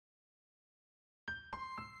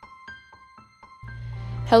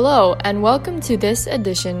Hello, and welcome to this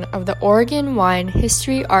edition of the Oregon Wine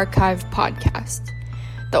History Archive podcast.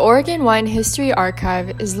 The Oregon Wine History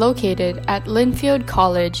Archive is located at Linfield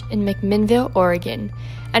College in McMinnville, Oregon,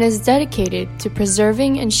 and is dedicated to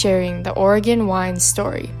preserving and sharing the Oregon wine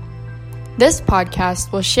story. This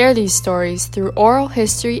podcast will share these stories through oral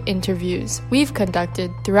history interviews we've conducted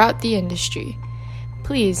throughout the industry.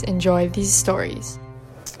 Please enjoy these stories.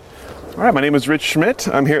 All right, my name is Rich Schmidt.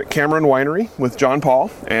 I'm here at Cameron Winery with John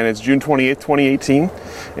Paul, and it's June 28th, 2018,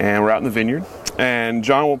 and we're out in the vineyard. And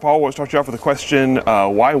John Paul wants to start you off with a question,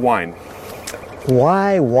 why wine?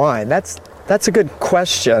 Why wine? That's a good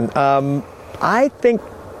question. I think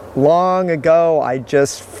long ago I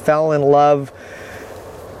just fell in love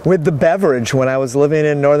with the beverage when I was living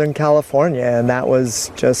in Northern California, and that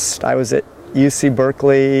was just, I was at UC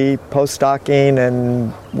Berkeley postdocing,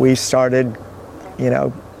 and we started,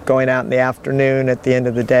 going out in the afternoon at the end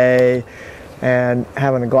of the day and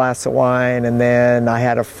having a glass of wine. And then I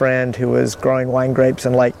had a friend who was growing wine grapes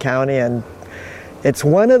in Lake County, and it's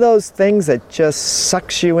one of those things that just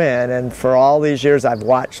sucks you in. And for all these years I've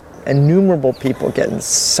watched innumerable people getting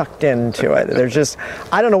sucked into it. There's just,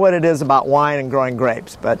 I don't know what it is about wine and growing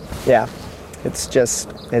grapes, but yeah, it's just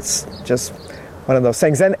one of those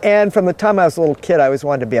things. And from the time I was a little kid, I always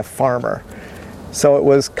wanted to be a farmer. So it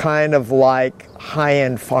was kind of like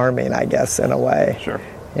high-end farming, I guess, in a way. Sure.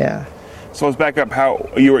 Yeah. So let's back up. How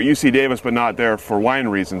you were at UC Davis, but not there for wine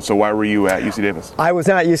reasons. So why were you at UC Davis? I was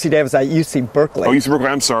not at UC Davis. I at UC Berkeley. Oh, UC Berkeley.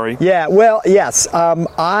 I'm sorry. Yeah. Well, yes.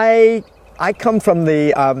 I come from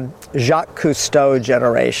the Jacques Cousteau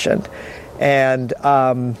generation, and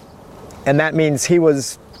that means he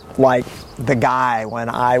was like the guy when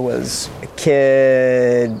I was a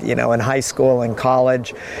kid, in high school and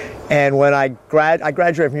college. And when I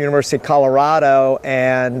graduated from University of Colorado,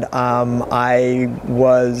 and I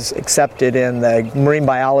was accepted in the marine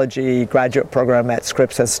biology graduate program at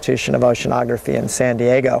Scripps Institution of Oceanography in San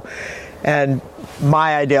Diego. And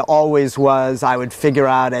my idea always was I would figure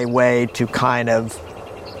out a way to kind of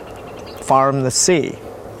farm the sea,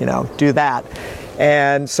 do that.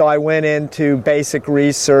 And so I went into basic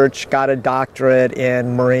research, got a doctorate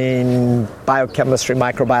in marine biochemistry,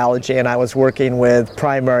 microbiology, and I was working with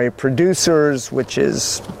primary producers, which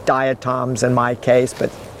is diatoms in my case,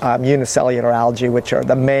 but unicellular algae, which are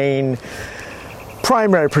the main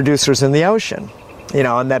primary producers in the ocean,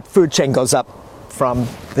 and that food chain goes up from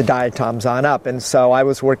the diatoms on up. And so I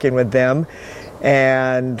was working with them,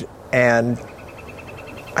 and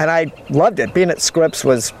I loved it. Being at Scripps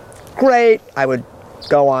was great. I would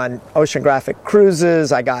go on oceanographic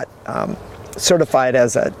cruises. I got certified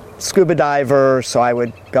as a scuba diver, so I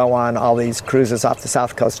would go on all these cruises off the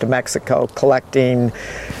south coast of Mexico, collecting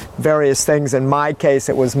various things. In my case,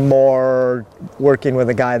 it was more working with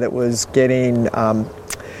a guy that was getting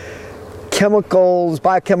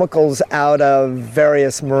biochemicals out of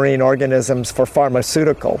various marine organisms for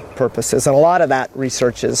pharmaceutical purposes. And a lot of that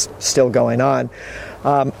research is still going on.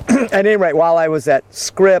 At any rate, while I was at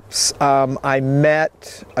Scripps, I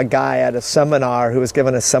met a guy at a seminar who was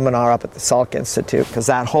giving a seminar up at the Salk Institute, because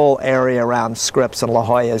that whole area around Scripps and La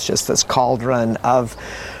Jolla is just this cauldron of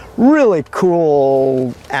really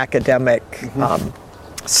cool academic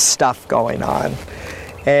stuff going on.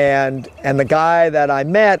 And the guy that I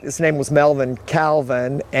met, his name was Melvin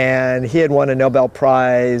Calvin, and he had won a Nobel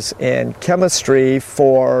Prize in chemistry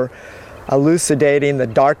for elucidating the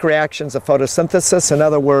dark reactions of photosynthesis. In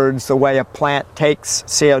other words, the way a plant takes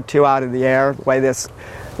CO2 out of the air, the way this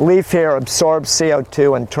leaf here absorbs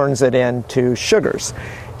CO2 and turns it into sugars.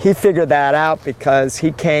 He figured that out because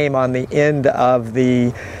he came on the end of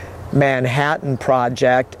the Manhattan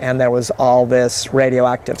Project, and there was all this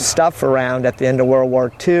radioactive stuff around at the end of World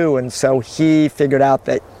War II, and so he figured out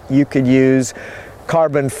that you could use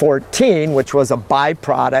carbon-14, which was a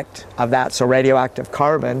byproduct of that, so radioactive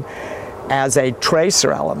carbon, as a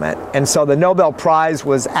tracer element. And so the Nobel Prize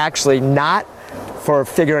was actually not for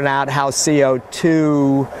figuring out how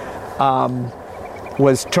CO2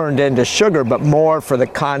 was turned into sugar, but more for the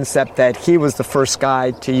concept that he was the first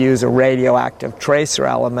guy to use a radioactive tracer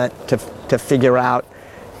element to figure out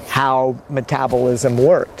how metabolism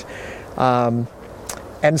worked. And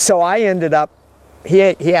so I ended up,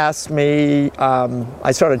 he asked me,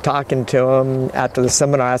 I started talking to him after the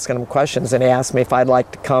seminar, asking him questions, and he asked me if I'd like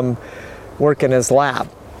to come work in his lab.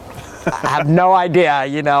 I have no idea,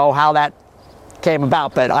 how that came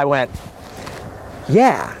about, but I went,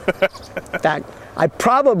 yeah. I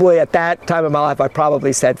probably, at that time of my life, I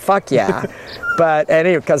probably said, fuck yeah. But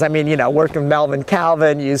anyway, because working with Melvin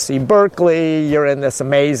Calvin, UC Berkeley, you're in this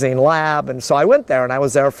amazing lab. And so I went there, and I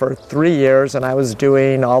was there for 3 years, and I was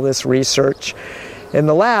doing all this research in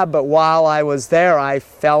the lab, but while I was there, I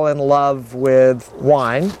fell in love with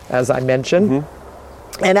wine, as I mentioned.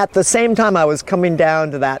 And at the same time, I was coming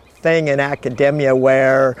down to that thing in academia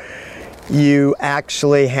where you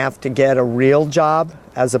actually have to get a real job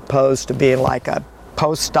as opposed to being like a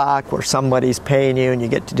postdoc where somebody's paying you and you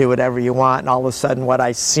get to do whatever you want, and all of a sudden what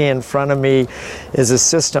I see in front of me is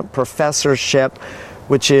assistant professorship,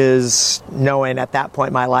 which is, knowing at that point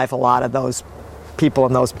in my life a lot of those people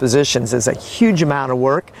in those positions, is a huge amount of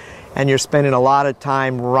work, and you're spending a lot of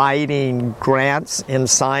time writing grants in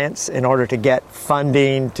science in order to get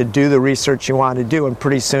funding to do the research you want to do, and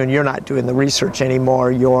pretty soon you're not doing the research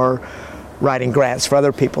anymore, you're writing grants for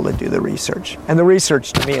other people to do the research. And the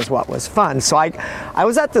research to me is what was fun. So I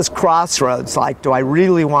was at this crossroads, like, do I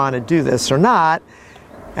really want to do this or not?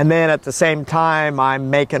 And then at the same time, I'm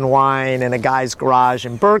making wine in a guy's garage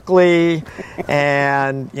in Berkeley,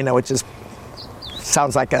 and, it just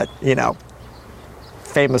sounds like a,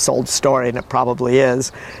 famous old story, and it probably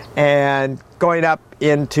is. And going up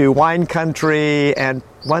into wine country, and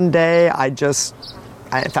one day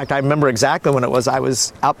in fact, I remember exactly when it was. I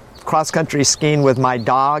was up cross-country skiing with my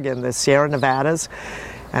dog in the Sierra Nevadas,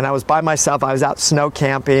 and I was by myself. I was out snow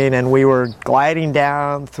camping, and we were gliding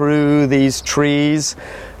down through these trees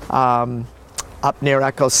up near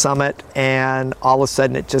Echo Summit, and all of a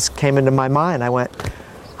sudden it just came into my mind. I went,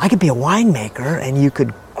 I could be a winemaker, and you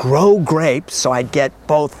could grow grapes, so I'd get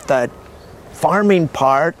both the farming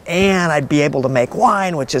part and I'd be able to make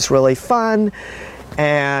wine, which is really fun.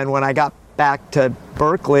 And when I got back to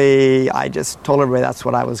Berkeley, I just told everybody that's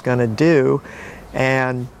what I was going to do,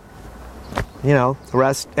 and the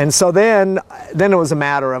rest. And so then it was a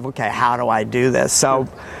matter of, okay, how do I do this? So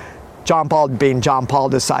John Paul, being John Paul,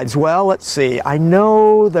 decides, well, let's see, I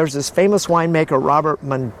know there's this famous winemaker, Robert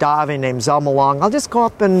Mondavi, named Zelma Long. I'll just go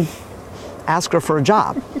up and ask her for a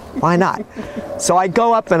job. Why not? So I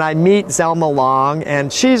go up and I meet Zelma Long,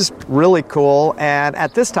 and she's really cool. And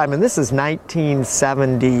at this time, and this is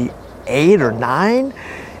 1978 or 9,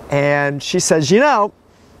 and she says, yeah,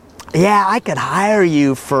 I could hire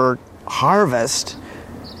you for harvest,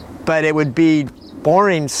 but it would be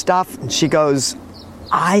boring stuff. And she goes,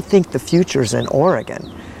 I think the future's in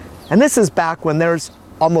Oregon. And this is back when there's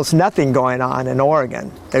almost nothing going on in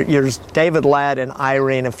Oregon. There's David Led and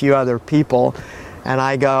Irene, a few other people. And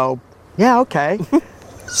I go, yeah, okay.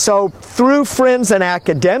 So through friends in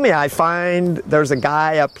academia, I find there's a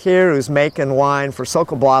guy up here who's making wine for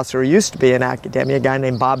Sokolblosser, who used to be in academia, a guy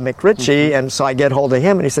named Bob McRitchie. And so I get hold of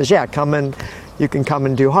him, and he says, yeah, you can come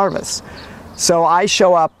and do harvest. So I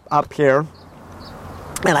show up here,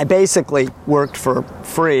 and I basically worked for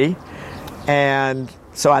free. And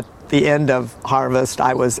so at the end of harvest,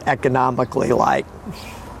 I was economically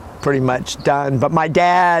pretty much done. But my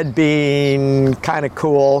dad, being kind of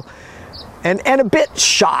cool and a bit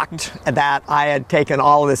shocked that I had taken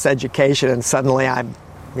all of this education and suddenly I'm,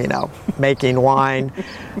 making wine,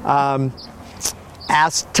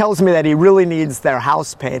 tells me that he really needs their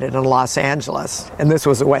house painted in Los Angeles. And this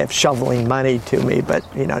was a way of shoveling money to me, but,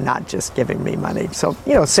 not just giving me money. So,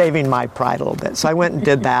 saving my pride a little bit. So I went and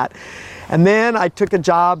did that. And then I took a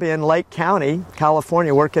job in Lake County,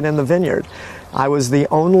 California, working in the vineyard. I was the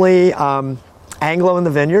only Anglo in the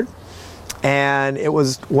vineyard, and it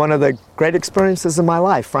was one of the great experiences of my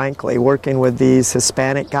life, frankly, working with these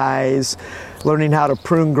Hispanic guys, learning how to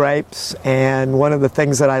prune grapes. And one of the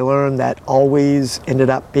things that I learned that always ended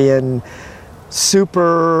up being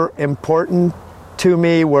super important to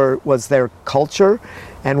me was their culture.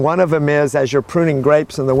 And one of them is, as you're pruning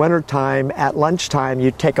grapes in the wintertime, at lunchtime,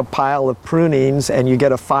 you take a pile of prunings and you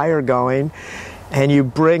get a fire going, and you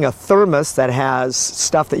bring a thermos that has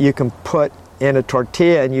stuff that you can put in a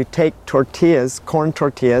tortilla, and you take tortillas, corn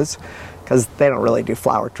tortillas, because they don't really do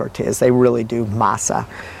flour tortillas, they really do masa.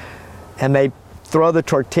 And they throw the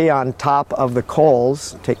tortilla on top of the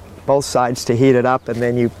coals, take both sides to heat it up, and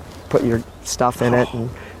then you put your stuff in it,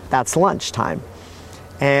 and that's lunchtime.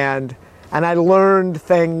 And I learned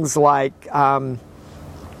things like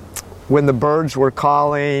when the birds were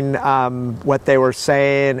calling, what they were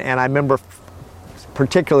saying. And I remember,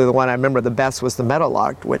 particularly the one I remember the best was the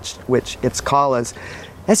meadowlark, which its call is,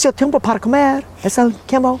 "Es el tiempo para comer, es el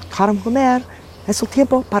tiempo para comer, es el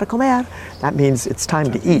tiempo para comer." That means it's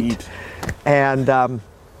time to eat. And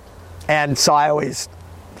so I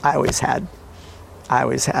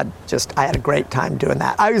had a great time doing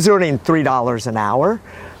that. I was earning $3 an hour.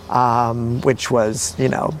 Which was,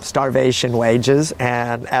 starvation wages.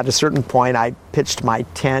 And at a certain point, I pitched my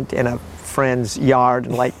tent in a friend's yard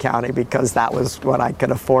in Lake County because that was what I could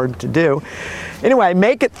afford to do. Anyway, I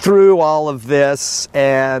make it through all of this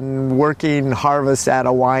and working harvest at a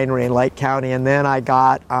winery in Lake County, and then I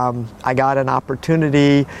got an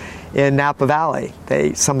opportunity in Napa Valley.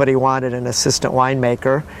 Somebody wanted an assistant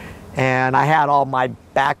winemaker, and I had all my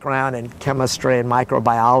background in chemistry and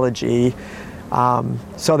microbiology.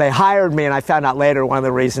 So they hired me, and I found out later one of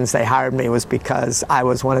the reasons they hired me was because I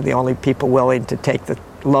was one of the only people willing to take the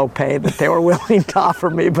low pay that they were willing to offer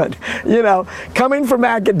me. But, coming from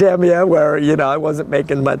academia where, I wasn't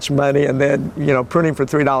making much money, and then, pruning for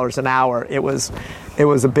 $3 an hour, it was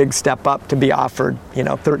a big step up to be offered,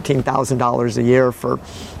 $13,000 a year for,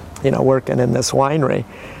 working in this winery.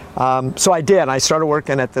 So I did. I started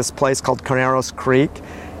working at this place called Carneros Creek,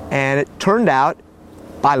 and it turned out,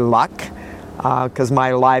 by luck, because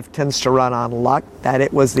my life tends to run on luck, that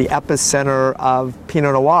it was the epicenter of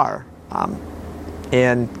Pinot Noir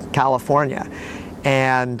in California.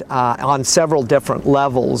 And on several different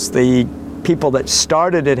levels, the people that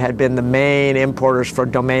started it had been the main importers for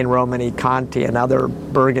Domaine Romani Conti and other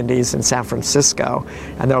Burgundies in San Francisco,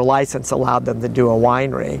 and their license allowed them to do a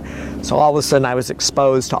winery. So all of a sudden I was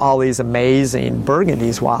exposed to all these amazing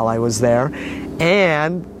Burgundies while I was there.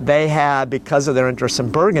 And they had, because of their interest in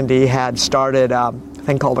Burgundy, had started a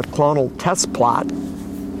thing called a clonal test plot,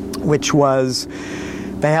 which was,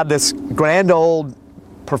 they had this grand old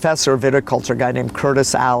professor of viticulture, a guy named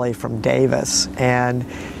Curtis Alley from Davis, and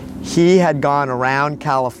he had gone around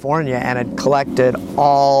California and had collected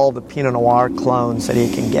all the Pinot Noir clones that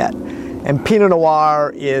he can get. And Pinot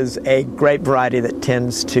Noir is a grape variety that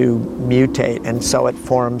tends to mutate, and so it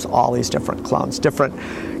forms all these different clones, different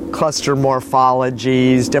cluster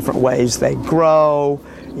morphologies, different ways they grow,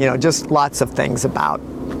 just lots of things about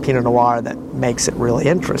Pinot Noir that makes it really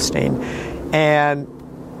interesting. And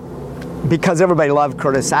because everybody loved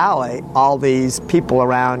Curtis Alley, all these people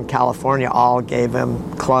around California all gave him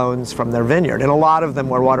clones from their vineyard. And a lot of them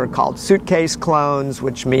were what are called suitcase clones,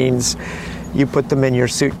 which means you put them in your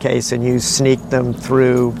suitcase and you sneak them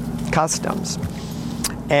through customs.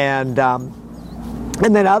 And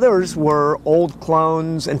then others were old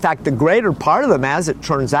clones. In fact, the greater part of them, as it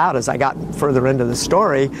turns out, as I got further into the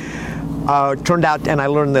story, turned out, and I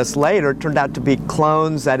learned this later, turned out to be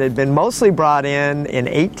clones that had been mostly brought in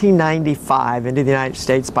 1895 into the United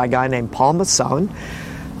States by a guy named Paul Masson,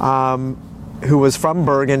 who was from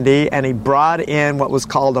Burgundy, and he brought in what was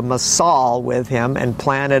called a Massal with him and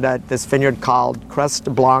planted this vineyard called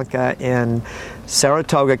Cresta Blanca in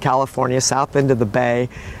Saratoga, California, south end of the bay.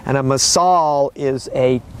 And a Massal is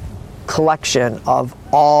a collection of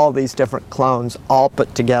all these different clones all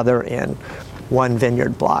put together in one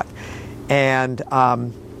vineyard block. And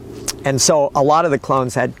so a lot of the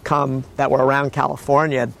clones had come that were around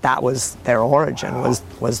California. That was their origin,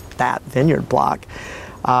 was that vineyard block,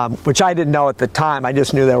 which I didn't know at the time. I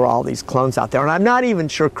just knew there were all these clones out there. And I'm not even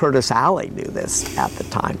sure Curtis Alley knew this at the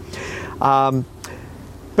time.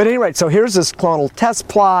 But anyway, so here's this clonal test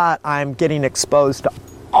plot. I'm getting exposed to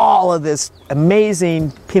all of this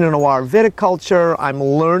amazing Pinot Noir viticulture. I'm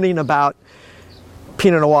learning about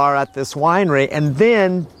Pinot Noir at this winery. And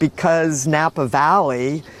then because Napa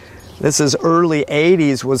Valley, this is early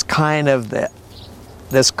 80s, was kind of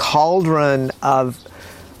this cauldron of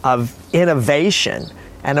innovation,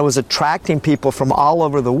 and it was attracting people from all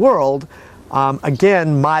over the world.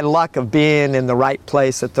 Again, my luck of being in the right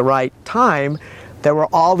place at the right time, there were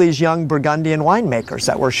all these young Burgundian winemakers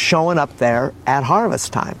that were showing up there at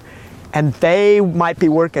harvest time. And they might be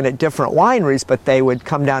working at different wineries, but they would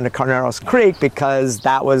come down to Carneros Creek because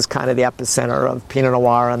that was kind of the epicenter of Pinot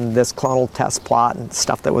Noir and this clonal test plot and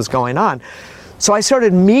stuff that was going on. So I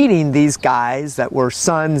started meeting these guys that were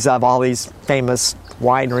sons of all these famous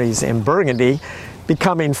wineries in Burgundy,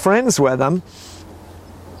 becoming friends with them.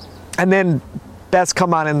 And then, best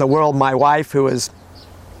come on in the world, my wife, who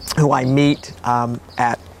I meet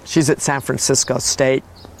she's at San Francisco State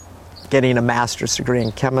getting a master's degree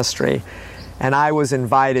in chemistry, and I was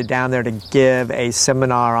invited down there to give a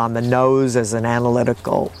seminar on the nose as an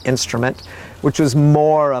analytical instrument, which was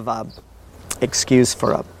more of a excuse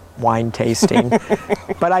for a wine tasting.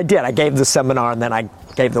 But I did. I gave the seminar, and then I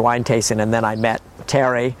gave the wine tasting, and then I met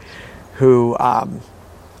Terry, who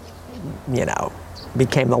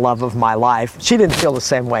became the love of my life. She didn't feel the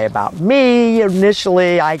same way about me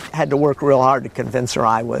initially. I had to work real hard to convince her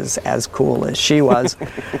I was as cool as she was.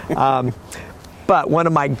 But one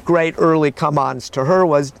of my great early come-ons to her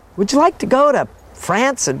was, would you like to go to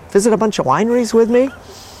France and visit a bunch of wineries with me?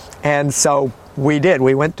 And so we did.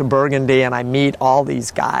 We went to Burgundy, and I meet all these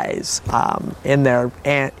guys in their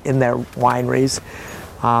wineries.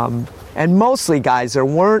 And mostly guys, there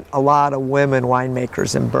weren't a lot of women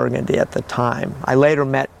winemakers in Burgundy at the time. I later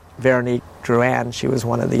met Veronique Drouin. She was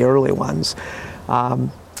one of the early ones.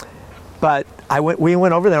 But we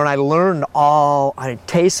went over there and I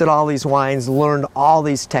tasted all these wines, learned all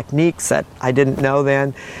these techniques that I didn't know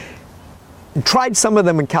then. Tried some of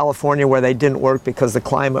them in California where they didn't work because the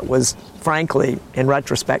climate was, frankly, in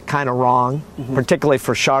retrospect, kind of wrong, particularly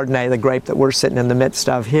for Chardonnay, the grape that we're sitting in the midst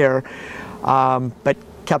of here. But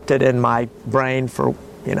kept it in my brain for,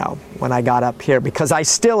 when I got up here, because I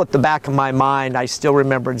still, at the back of my mind, I still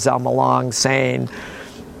remembered Zelma Long saying,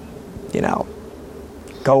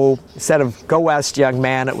 instead of go west, young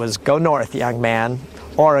man, it was go north, young man.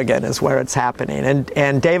 Oregon is where it's happening.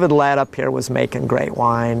 And David Lett up here was making great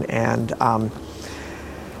wine. And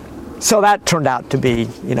so that turned out to be,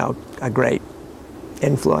 a great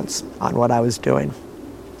influence on what I was doing,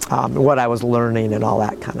 what I was learning and all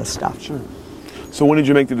that kind of stuff. Sure. So when did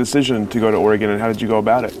you make the decision to go to Oregon, and how did you go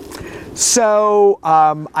about it? So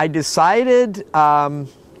I decided, partway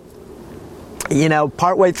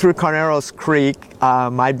through Carneros Creek,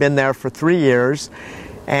 I'd been there for 3 years,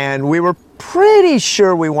 and we were pretty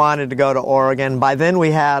sure we wanted to go to Oregon. By then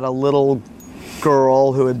we had a little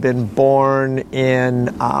girl who had been born in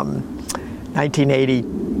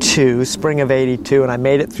 1982, spring of 82, and I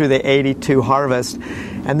made it through the 82 harvest.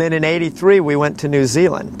 And then in 83 we went to New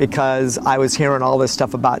Zealand because I was hearing all this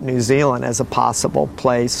stuff about New Zealand as a possible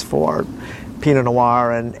place for Pinot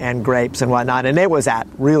Noir and grapes and whatnot. And it was at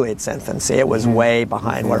really its infancy. It was way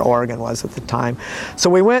behind where Oregon was at the time. So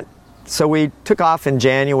we took off in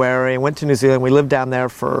January and went to New Zealand. We lived down there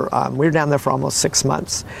we were down there for almost 6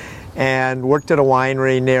 months and worked at a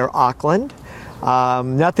winery near Auckland.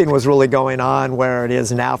 Nothing was really going on where it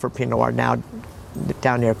is now for Pinot Noir, now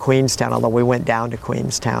down near Queenstown, although we went down to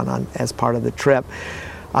Queenstown as part of the trip.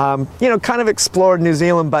 Kind of explored New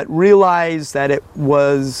Zealand, but realized that it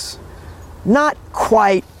was not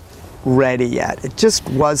quite ready yet. It just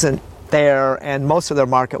wasn't there, and most of their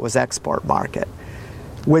market was export market,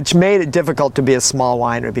 which made it difficult to be a small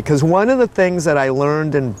winery, because one of the things that I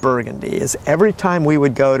learned in Burgundy is every time we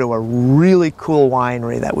would go to a really cool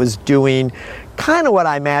winery that was doing kind of what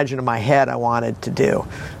I imagined in my head I wanted to do,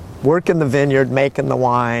 work in the vineyard, making the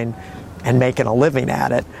wine, and making a living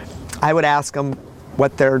at it, I would ask them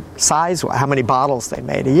what their size was, how many bottles they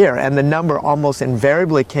made a year, and the number almost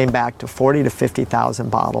invariably came back to 40 to 50,000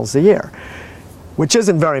 bottles a year, which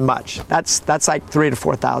isn't very much. That's like 3,000 to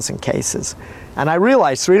 4,000 cases. And I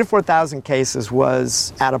realized 3,000 to 4,000 cases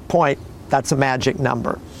was, at a point, that's a magic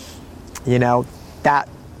number. That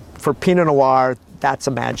for Pinot Noir, that's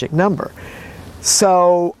a magic number.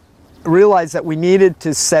 So realized that we needed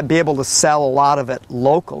to be able to sell a lot of it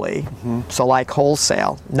locally, so like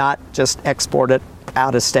wholesale, not just export it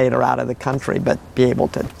out of state or out of the country, but be able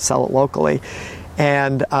to sell it locally.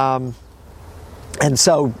 And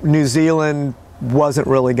so New Zealand wasn't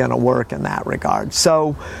really going to work in that regard.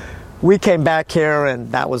 So we came back here,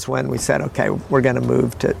 and that was when we said, okay, we're going to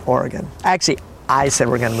move to Oregon. Actually, I said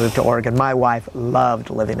we're going to move to Oregon. My wife loved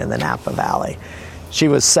living in the Napa Valley. She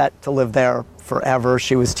was set to live there forever.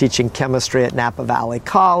 She was teaching chemistry at Napa Valley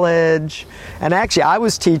College. And actually, I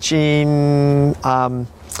was teaching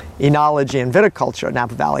enology and viticulture at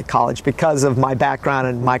Napa Valley College. Because of my background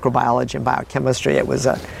in microbiology and biochemistry, it was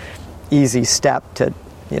an easy step to,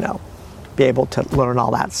 be able to learn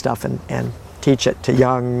all that stuff and teach it to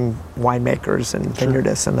young winemakers and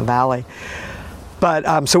vineyardists in the valley.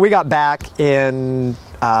 But so we got back in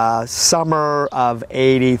summer of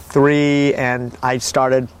 83, and I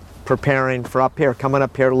started preparing for coming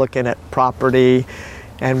up here, looking at property,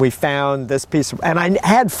 and we found this piece and I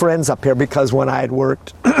had friends up here because when I had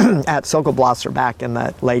worked at Sokolblosser back in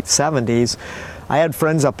the late 70s, I had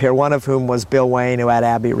friends up here, one of whom was Bill Wayne, who had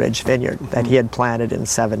Abbey Ridge Vineyard that he had planted in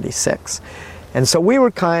 76. And so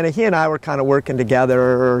he and I were kind of working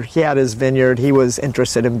together. He had his vineyard. He was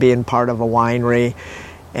interested in being part of a winery.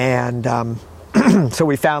 And so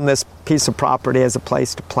we found this piece of property as a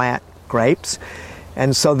place to plant grapes.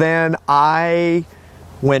 And so then I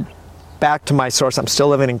went back to my source. I'm still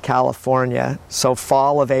living in California. So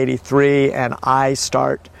fall of 83, and I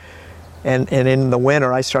start, and in the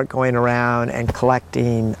winter, I start going around and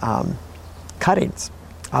collecting cuttings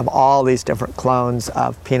of all these different clones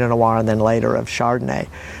of Pinot Noir and then later of Chardonnay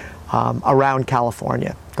around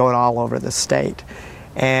California, going all over the state,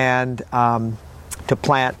 and to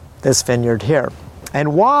plant this vineyard here.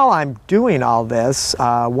 And while I'm doing all this,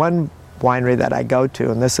 one winery that I go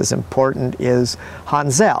to, and this is important, is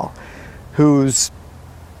Hansel, who's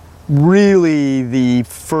really the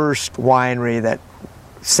first winery that,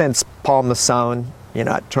 since Paul Masson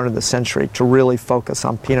at turn of the century, to really focus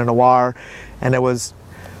on Pinot Noir. And it was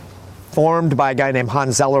formed by a guy named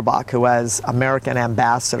Hans Zellerbach, who was American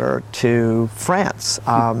ambassador to France.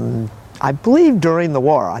 I believe during the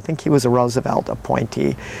war. I think he was a Roosevelt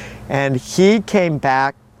appointee. And he came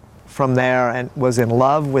back from there and was in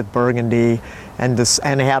love with Burgundy, and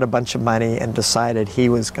had a bunch of money, and decided he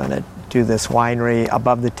was going to do this winery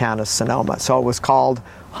above the town of Sonoma. So it was called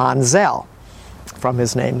Hans Zell, from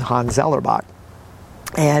his name, Hans Zellerbach.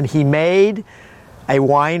 And he made a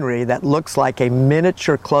winery that looks like a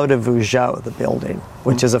miniature Clos de Vougeot, the building,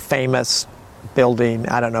 which is a famous building.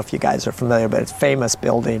 I don't know if you guys are familiar, but it's a famous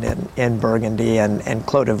building in Burgundy, and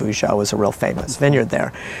Clos de Vougeot was a real famous vineyard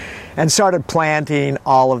there. And started planting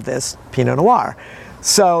all of this Pinot Noir.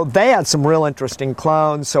 So they had some real interesting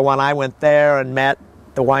clones. So when I went there and met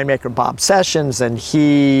the winemaker Bob Sessions, and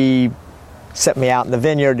he sent me out in the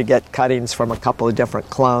vineyard to get cuttings from a couple of different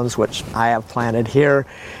clones, which I have planted here.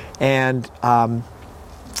 And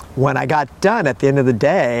when I got done, at the end of the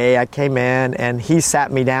day, I came in and he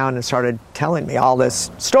sat me down and started telling me all this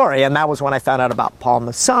story. And that was when I found out about Paul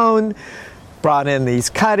Masson, brought in these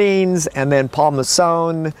cuttings, and then Paul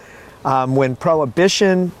Masson, when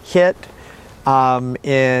Prohibition hit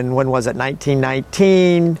in, when was it,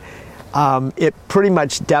 1919, it pretty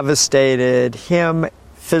much devastated him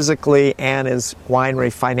physically and his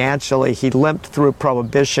winery financially. He limped through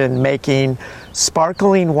Prohibition, making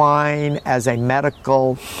sparkling wine as a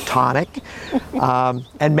medical tonic,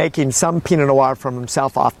 and making some Pinot Noir from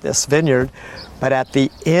himself off this vineyard. But at the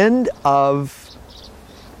end of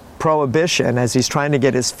Prohibition, as he's trying to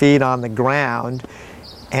get his feet on the ground,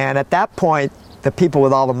 and at that point, the people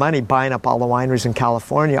with all the money buying up all the wineries in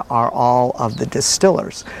California are all of the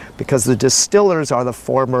distillers, because the distillers are the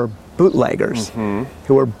former bootleggers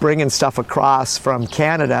who are bringing stuff across from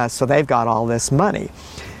Canada, so they've got all this money.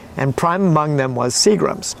 And prime among them was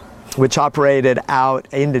Seagram's, which operated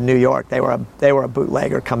out into New York. They were a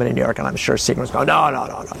bootlegger coming to New York, and I'm sure Seagram's going,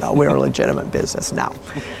 no, we're a legitimate business. No,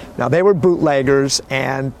 they were bootleggers,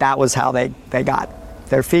 and that was how they got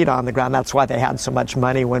their feet on the ground. That's why they had so much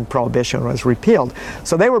money when Prohibition was repealed.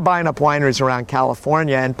 So they were buying up wineries around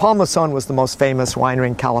California, and Paul Masson was the most famous winery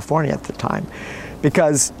in California at the time,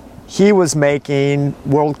 because he was making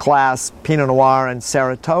world-class Pinot Noir in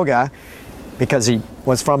Saratoga, because he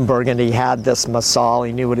was from Burgundy, he had this Massal,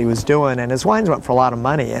 he knew what he was doing, and his wines went for a lot of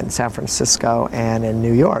money in San Francisco and in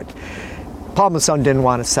New York. Paul Masson didn't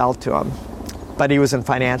want to sell to him, but he was in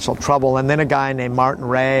financial trouble. And then a guy named Martin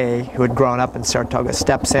Ray, who had grown up in Saratoga,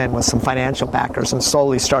 steps in with some financial backers and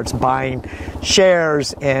slowly starts buying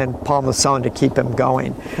shares in Paul Masson to keep him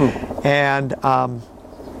going. And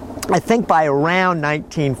I think by around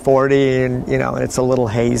 1940, and it's a little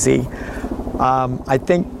hazy, I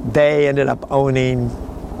think they ended up owning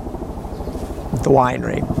the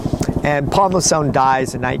winery. And Paul Masson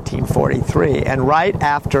dies in 1943, and right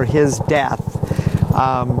after his death,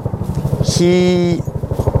 he's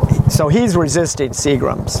resisting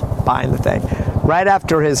Seagram's buying the thing. Right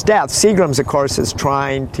after his death, Seagram's, of course, is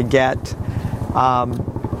trying to get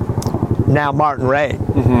now Martin Ray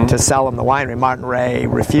to sell him the winery. Martin Ray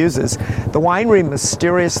refuses. The winery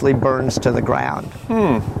mysteriously burns to the ground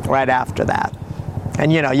right after that.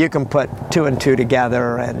 And you can put two and two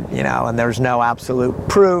together, and and there's no absolute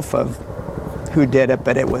proof of who did it,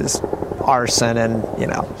 but it was arson, and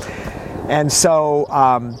and so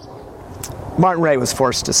Martin Ray was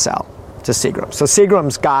forced to sell to Seagram's. So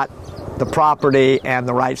Seagram's got the property and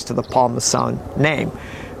the rights to the Paul Masson name.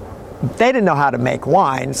 They didn't know how to make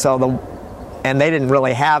wine, and they didn't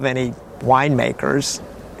really have any winemakers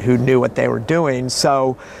who knew what they were doing.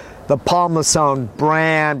 So the Paul Masson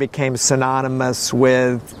brand became synonymous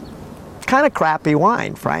with kind of crappy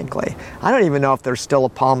wine, frankly. I don't even know if there's still a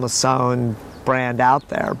Paul Masson brand out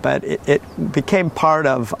there, but it became part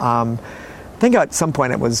of, I think at some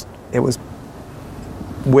point it was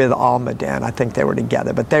with Almaden. I think they were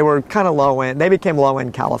together, but they were kind of low-end. They became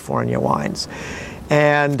low-end California wines.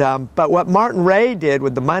 And but what Martin Ray did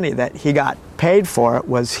with the money that he got paid for it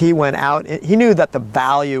was he went out. He knew that the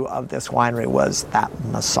value of this winery was that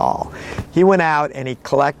Massal. He went out and he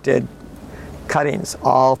collected cuttings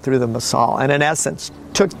all through the Massal, and in essence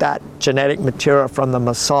took that genetic material from the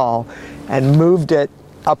Massal and moved it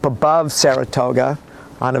up above Saratoga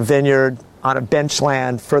on a vineyard, on a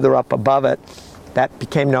benchland further up above it, that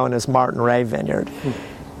became known as Martin Ray Vineyard.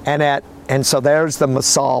 And so there's the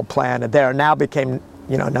Massal planted there. Now became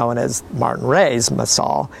known as Martin Ray's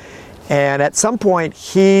Massal. And at some point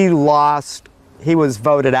he was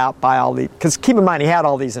voted out by all the, because keep in mind he had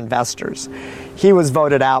all these investors. He was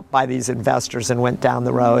voted out by these investors and went down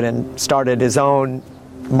the road and started his own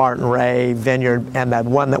Martin Ray vineyard, and that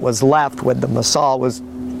one that was left with the Massal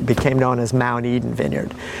became known as Mount Eden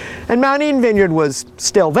Vineyard. And Mount Eden Vineyard was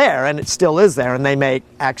still there, and it still is there, and they make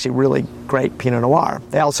actually really great Pinot Noir.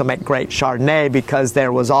 They also make great Chardonnay, because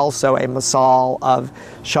there was also a Massal of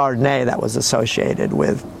Chardonnay that was associated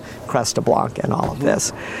with Cresta Blanc and all of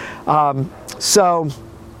this.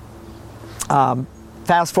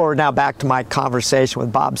 Fast forward now back to my conversation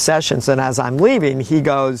with Bob Sessions, and as I'm leaving, he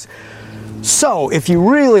goes, so if you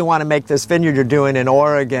really want to make this vineyard you're doing in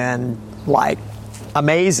Oregon like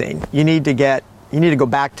amazing, you need to go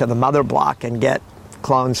back to the mother block and get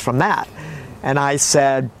clones from that. And I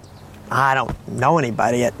said, I don't know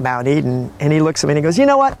anybody at Mount Eden. And he looks at me and he goes, you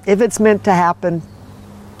know what, if it's meant to happen,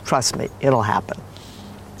 trust me, it'll happen.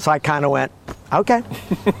 So I kind of went, okay,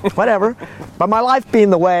 whatever. But my life being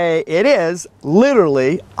the way it is,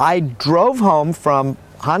 literally, I drove home from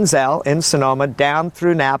Hansel in Sonoma, down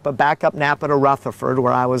through Napa, back up Napa to Rutherford,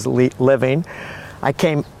 where I was living. I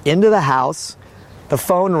came into the house, the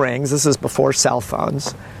phone rings, this is before cell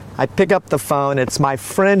phones. I pick up the phone, it's my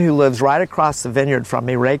friend who lives right across the vineyard from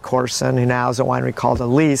me, Ray Corson, who now has a winery called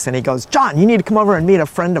Elise, and he goes, John, you need to come over and meet a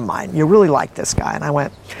friend of mine. You really like this guy. And I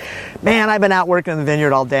went, man, I've been out working in the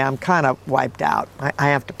vineyard all day. I'm kind of wiped out. I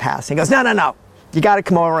have to pass. He goes, no. You got to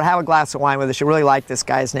come over, have a glass of wine with us. You really like this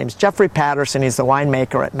guy. His name's Jeffrey Patterson. He's the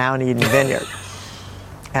winemaker at Mount Eden Vineyard.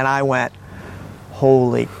 And I went,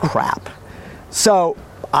 holy crap. So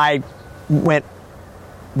I went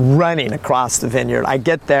running across the vineyard. I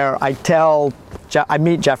get there, I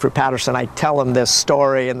meet Jeffrey Patterson, I tell him this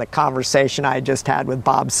story and the conversation I just had with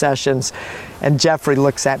Bob Sessions, and Jeffrey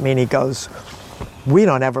looks at me and he goes, we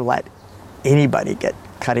don't ever let anybody get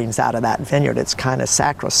cuttings out of that vineyard. It's kind of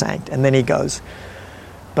sacrosanct. And then he goes,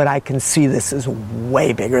 but I can see this is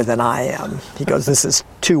way bigger than I am. He goes, this is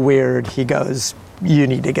too weird. He goes, you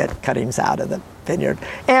need to get cuttings out of the vineyard.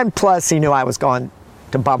 And plus he knew I was going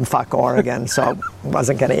to bumfuck Oregon, so it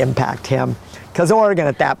wasn't going to impact him, because Oregon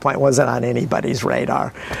at that point wasn't on anybody's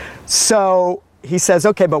radar. So he says,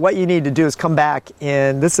 okay, but what you need to do is come back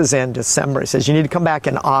this is in December, he says, you need to come back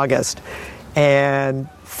in August and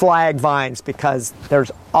flag vines, because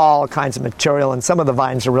there's all kinds of material, and some of the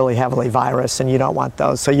vines are really heavily virus, and you don't want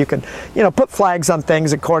those. So you can, put flags on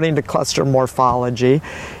things according to cluster morphology,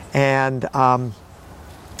 and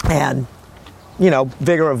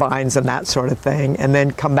vigor of vines and that sort of thing, and then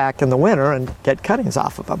come back in the winter and get cuttings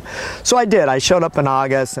off of them. So I did. I showed up in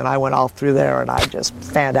August, and I went all through there, and I just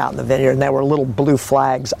fanned out in the vineyard, and there were little blue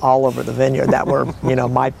flags all over the vineyard that were,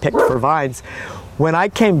 my pick for vines. When I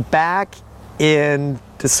came back in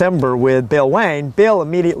December with Bill Wayne, Bill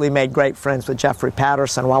immediately made great friends with Jeffrey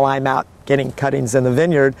Patterson while I'm out getting cuttings in the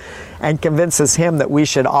vineyard, and convinces him that we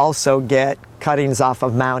should also get cuttings off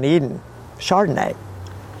of Mount Eden Chardonnay.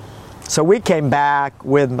 So we came back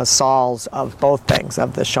with Massals of both things,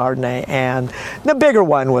 of the Chardonnay, and the bigger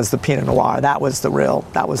one was the Pinot Noir. That was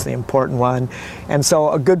the important one. And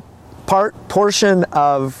so a good portion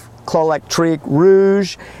of Clos Lectrique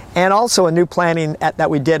Rouge, and also a new planting that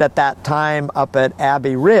we did at that time up at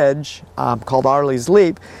Abbey Ridge, called Arley's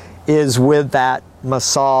Leap, is with that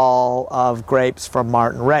Massal of grapes from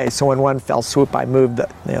Martin Ray. So in one fell swoop, I moved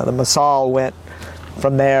the Massal went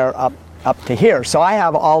from there up to here. So I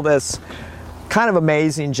have all this kind of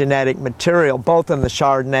amazing genetic material, both in the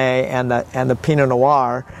Chardonnay and the Pinot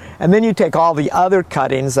Noir. And then you take all the other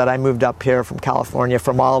cuttings that I moved up here from California,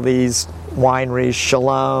 from all these wineries,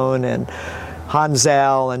 Chalone and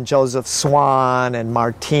Hansel and Joseph Swan and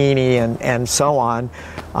Martini and so on.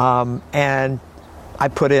 And I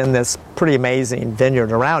put in this pretty amazing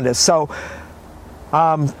vineyard around it. So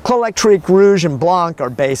Clos Lectrique Rouge and Blanc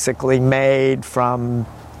are basically made from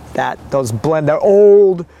they're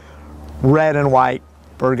old red and white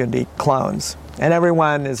Burgundy clones. And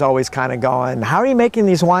everyone is always kind of going, how are you making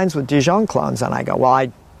these wines with Dijon clones? And I go,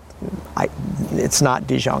 well, it's not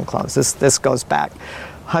Dijon clones. This goes back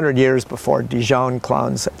 100 years before Dijon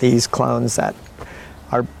clones, these clones that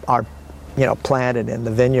are planted in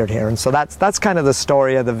the vineyard here. And so that's kind of the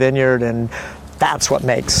story of the vineyard, and that's what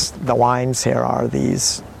makes the wines here, are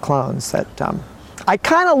these clones that I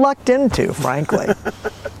kind of lucked into, frankly.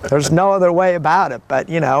 There's no other way about it, but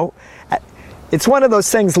it's one of those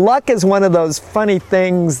things. Luck is one of those funny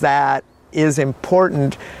things that is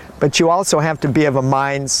important, but you also have to be of a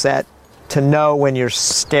mindset to know when you're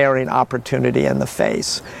staring opportunity in the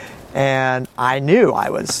face. And I knew I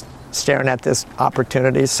was staring at this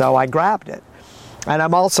opportunity, so I grabbed it. And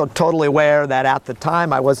I'm also totally aware that at the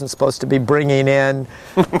time I wasn't supposed to be bringing in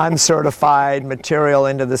uncertified material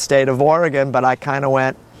into the state of Oregon, but I kind of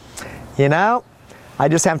went, I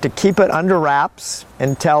just have to keep it under wraps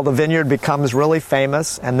until the vineyard becomes really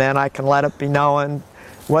famous, and then I can let it be known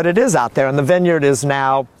what it is out there. And the vineyard is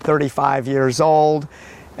now 35 years old,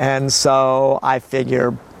 and so I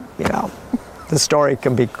figure, the story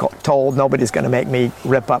can be told. Nobody's going to make me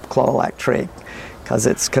rip up Clos Electrique, because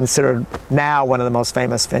it's considered now one of the most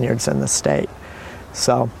famous vineyards in the state.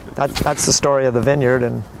 So that's the story of the vineyard.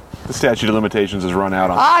 And the statute of limitations has run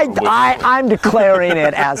out on I'm declaring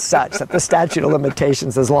it as such, that the statute of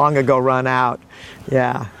limitations has long ago run out.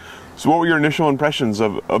 Yeah. So what were your initial impressions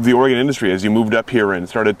of the Oregon industry as you moved up here and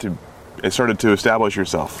started to establish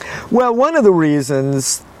yourself? Well, one of the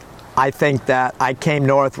reasons I think that I came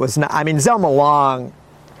north was Zelma Long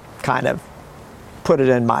kind of put it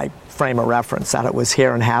in my frame of reference that it was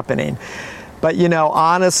here and happening. But,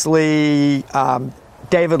 honestly,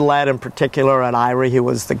 David Lett in particular at Irie, he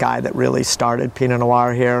was the guy that really started Pinot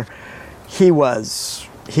Noir here. He was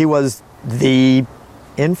the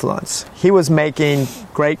influence. He was making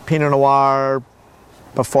great Pinot Noir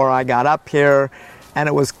before I got up here, and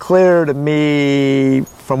it was clear to me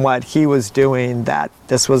from what he was doing that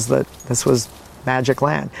this was magic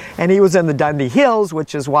land. And he was in the Dundee Hills,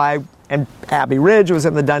 which is why, and Abbey Ridge was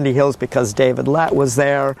in the Dundee Hills because David Lett was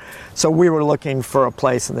there. So we were looking for a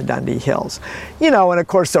place in the Dundee Hills. And of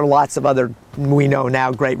course there are lots of other, we know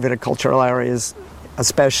now, great viticultural areas,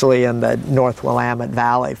 especially in the North Willamette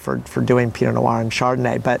Valley for doing Pinot Noir and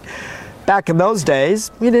Chardonnay. But back in those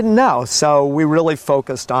days, we didn't know. So we really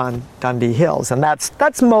focused on Dundee Hills. And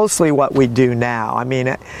that's mostly what we do now.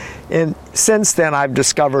 Since then I've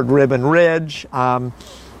discovered Ribbon Ridge,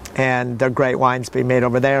 and there are great wines being made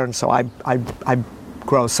over there, and so I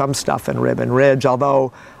grow some stuff in Ribbon Ridge,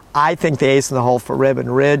 although I think the ace in the hole for Ribbon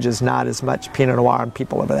Ridge is not as much Pinot Noir, and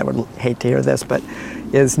people over there would hate to hear this, but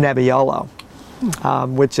is Nebbiolo,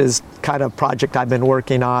 which is kind of a project I've been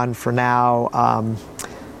working on for now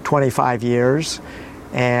 25 years,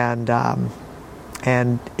 and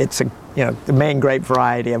it's the main grape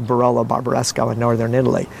variety of Barolo Barbaresco in northern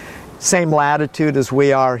Italy. Same latitude as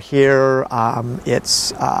we are here.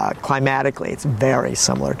 It's climatically, it's very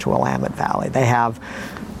similar to Willamette Valley. They have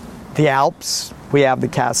the Alps, we have the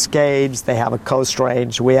Cascades, they have a coast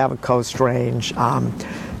range, we have a coast range.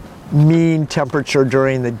 Mean temperature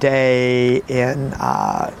during the day in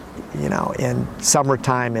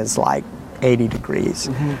summertime is like 80 degrees.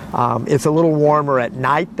 Mm-hmm. It's a little warmer at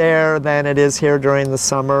night there than it is here during the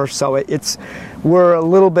summer, so we're a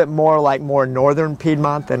little bit more northern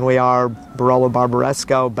Piedmont than we are Barolo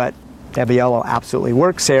Barbaresco, but Nebbiolo absolutely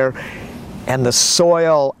works here. And the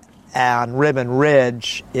soil on Ribbon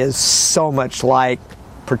Ridge is so much like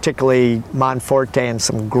particularly Monforte and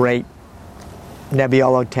some great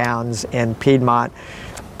Nebbiolo towns in Piedmont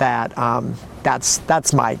that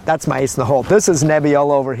that's my ace in the hole. This is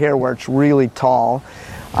Nebbiolo over here where it's really tall.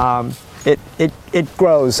 It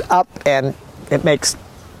grows up, and it makes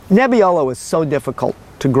Nebbiolo is so difficult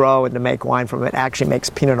to grow and to make wine from. It actually makes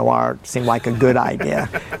Pinot Noir seem like a good idea.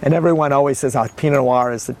 And everyone always says, Pinot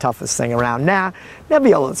Noir is the toughest thing around.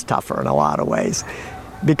 Nebbiolo is tougher in a lot of ways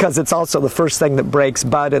because it's also the first thing that breaks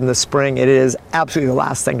bud in the spring. It is absolutely the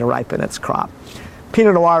last thing to ripen its crop.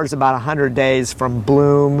 Pinot Noir is about 100 days from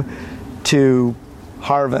bloom to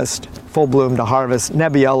harvest, full bloom to harvest.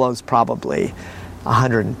 Nebbiolo is probably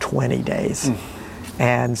 120 days.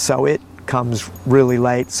 And so it comes really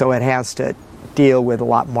late, so it has to deal with a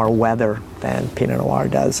lot more weather than Pinot Noir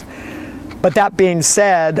does. But that being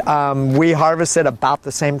said, we harvest it about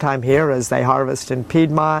the same time here as they harvest in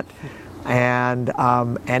Piedmont, and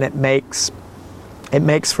it makes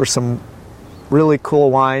for some really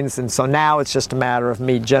cool wines. And so now it's just a matter of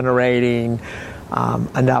me generating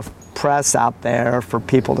enough press out there for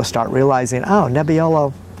people to start realizing,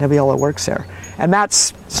 Nebbiolo works here. And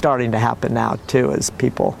that's starting to happen now too, as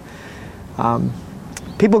people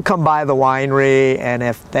come by the winery, and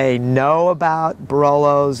if they know about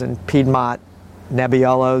Barolos and Piedmont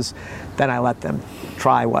Nebbiolos, then I let them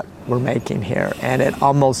try what we're making here. And it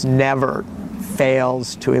almost never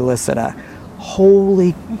fails to elicit a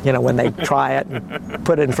holy, when they try it and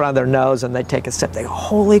put it in front of their nose and they take a sip, they go,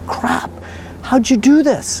 holy crap, how'd you do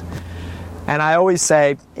this? And I always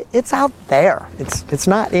say, it's out there. It's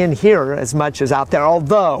not in here as much as out there.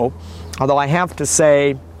 Although I have to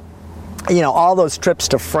say, all those trips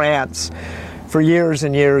to France for years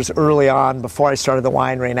and years early on, before I started the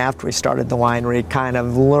winery and after we started the winery, kind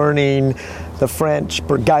of learning the French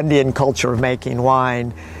Burgundian culture of making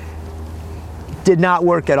wine, did not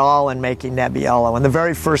work at all in making Nebbiolo. And the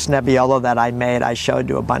very first Nebbiolo that I made, I showed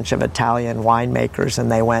to a bunch of Italian winemakers,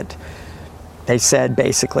 and they said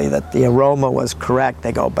basically that the aroma was correct.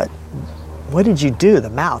 They go, but what did you do? The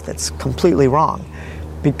mouth, it's completely wrong.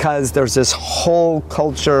 Because there's this whole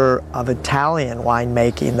culture of Italian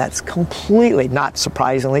winemaking that's completely, not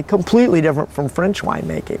surprisingly, completely different from French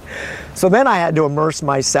winemaking. So then I had to immerse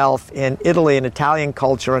myself in Italy and Italian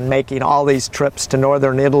culture and making all these trips to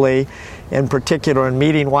northern Italy in particular and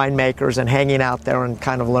meeting winemakers and hanging out there and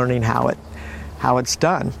kind of learning how it's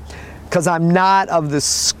done. Because I'm not of the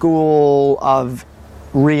school of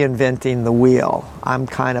reinventing the wheel. I'm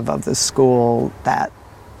kind of the school that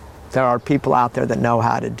there are people out there that know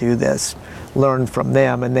how to do this, learn from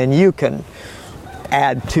them, and then you can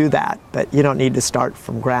add to that. But you don't need to start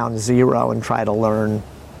from ground zero and try to learn,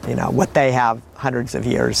 what they have hundreds of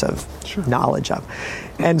years of knowledge of.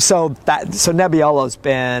 And so Nebbiolo's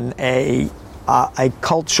been a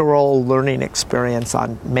cultural learning experience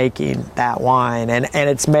on making that wine, and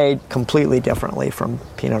it's made completely differently from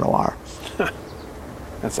Pinot Noir.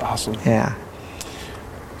 That's awesome. Yeah.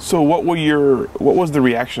 So what was the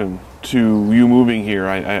reaction to you moving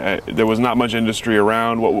here? There was not much industry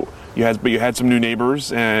around. But you had some new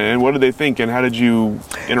neighbors, and what did they think, and how did you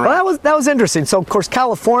interact? Well, that was interesting. So of course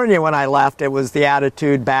California, when I left, it was the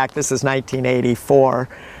attitude back, this is 1984,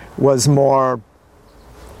 was more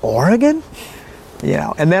Oregon,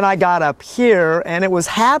 and then I got up here and it was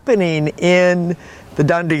happening in the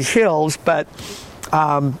Dundee Hills, but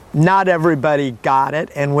not everybody got it.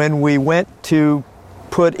 And when we went to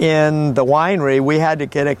put in the winery, we had to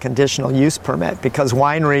get a conditional use permit because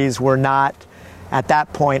wineries were not, at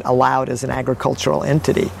that point, allowed as an agricultural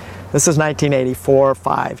entity. This is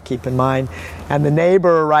 1984-5, keep in mind. And the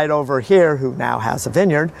neighbor right over here, who now has a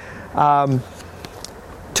vineyard,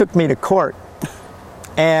 took me to court.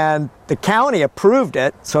 And the county approved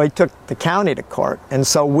it, so he took the county to court. And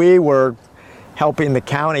so we were helping the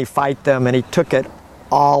county fight them, and he took it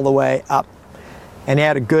all the way up. And he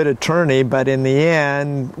had a good attorney, but in the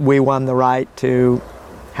end, we won the right to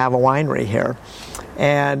have a winery here.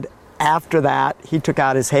 And after that, he took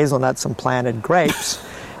out his hazelnuts and planted grapes.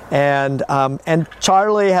 And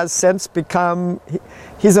Charlie has since become,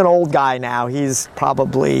 he's an old guy now. He's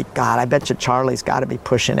probably, God, I bet you Charlie's got to be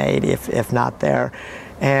pushing 80, if not there.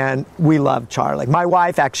 And we love Charlie. My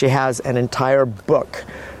wife actually has an entire book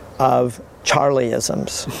of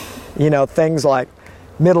Charlieisms. Things like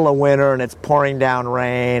middle of winter and it's pouring down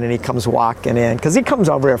rain and he comes walking in, because he comes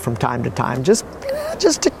over here from time to time just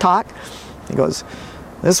to talk. He goes,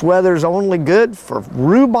 "This weather's only good for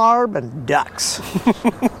rhubarb and ducks."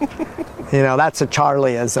 That's a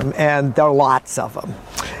Charlieism, and there are lots of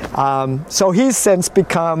them. So he's since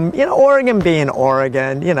become, Oregon being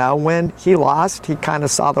Oregon, when he lost, he kind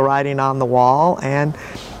of saw the writing on the wall and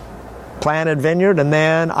planted vineyard, and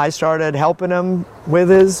then I started helping him with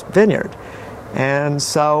his vineyard. And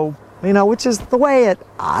so, which is the way it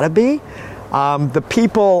ought to be. The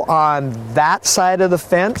people on that side of the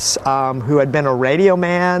fence, who had been a radio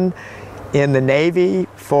man in the Navy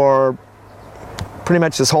for pretty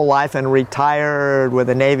much his whole life and retired with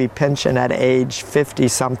a Navy pension at age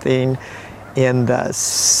 50-something in the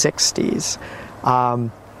 60s,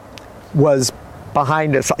 was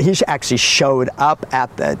behind us. He actually showed up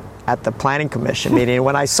at the Planning Commission meeting.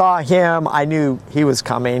 When I saw him, I knew he was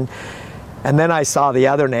coming. And then I saw the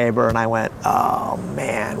other neighbor and I went, oh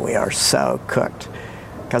man, we are so cooked.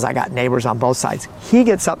 Because I got neighbors on both sides. He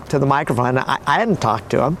gets up to the microphone, and I hadn't talked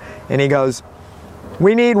to him, and he goes,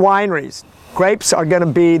 "We need wineries. Grapes are going to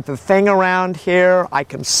be the thing around here. I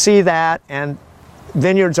can see that, and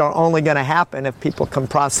vineyards are only going to happen if people can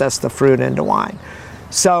process the fruit into wine.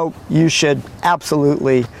 So you should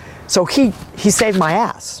absolutely." So he saved my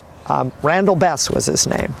ass. Randall Bess was his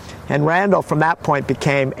name. And Randall, from that point,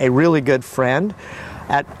 became a really good friend.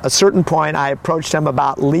 At a certain point, I approached him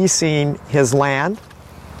about leasing his land,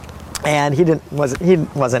 and he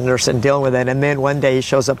wasn't interested in dealing with it. And then one day he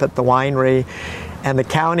shows up at the winery, and the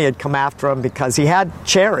county had come after him because he had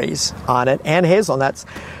cherries on it and hazelnuts,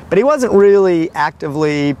 but he wasn't really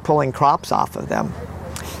actively pulling crops off of them.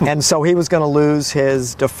 And so he was going to lose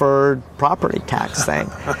his deferred property tax thing.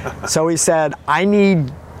 So he said, "I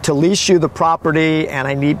need to lease you the property,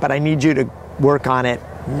 but I need you to work on it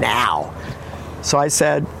now." So I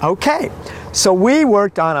said, okay. So we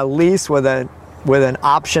worked on a lease with an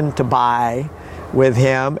option to buy with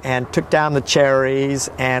him, and took down the cherries,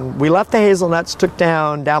 and we left the hazelnuts, took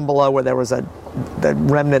down below where there was the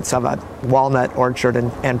remnants of a walnut orchard,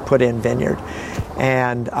 and put in vineyard.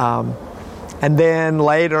 And then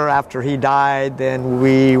later, after he died, then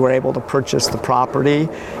we were able to purchase the property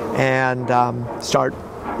and start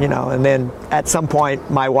And then at some point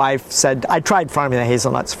my wife said, I tried farming the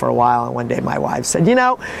hazelnuts for a while, and one day my wife said,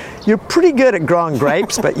 you're pretty good at growing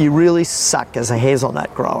grapes, but you really suck as a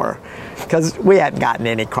hazelnut grower, because we hadn't gotten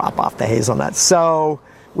any crop off the hazelnuts. So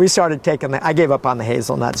we started I gave up on the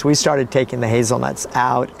hazelnuts. We started taking the hazelnuts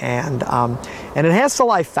out, and it has to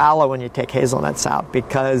lie fallow when you take hazelnuts out,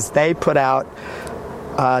 because they put out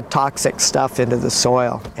toxic stuff into the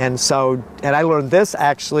soil. And I learned this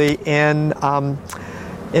actually in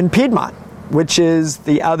Piedmont, which is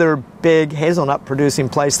the other big hazelnut producing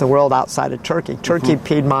place in the world outside of Turkey,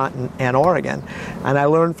 Piedmont, and Oregon. And I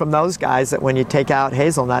learned from those guys that when you take out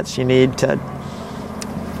hazelnuts, you need to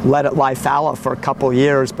let it lie fallow for a couple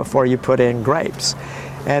years before you put in grapes.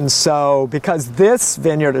 And so, because this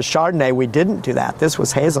vineyard is Chardonnay, we didn't do that. This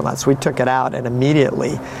was hazelnuts. We took it out and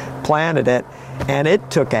immediately planted it, and it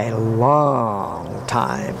took a long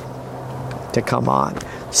time to come on.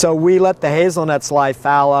 So we let the hazelnuts lie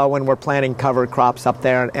fallow when we're planting cover crops up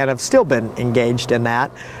there, and have still been engaged in that,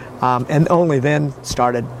 and only then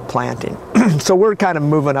started planting. So we're kind of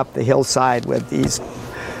moving up the hillside with these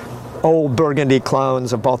old Burgundy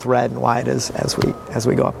clones of both red and white as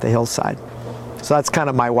we go up the hillside. So that's kind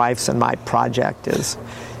of my wife's and my project, is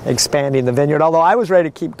expanding the vineyard. Although I was ready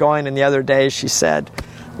to keep going, and the other day she said,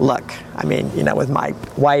 look, with my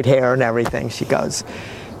white hair and everything, she goes,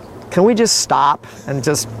 can we just stop and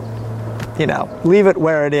just, leave it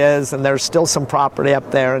where it is, and there's still some property up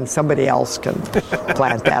there, and somebody else can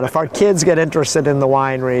plant that. If our kids get interested in the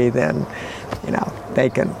winery, then,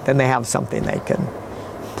 they have something they can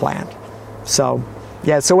plant. So,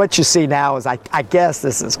 so what you see now is, I guess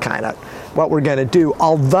this is kind of what we're going to do,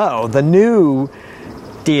 although the new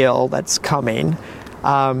deal that's coming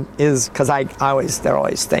is, because there are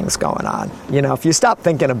always things going on. If you stop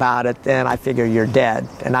thinking about it, then I figure you're dead,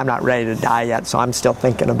 and I'm not ready to die yet, so I'm still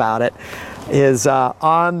thinking about it, is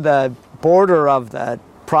on the border of the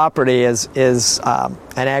property is an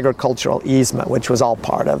agricultural easement, which was all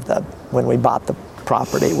part of when we bought the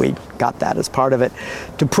property, we got that as part of it,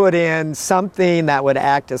 to put in something that would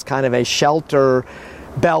act as kind of a shelter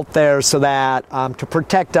belt there, so that to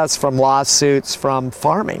protect us from lawsuits from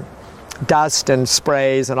farming, dust and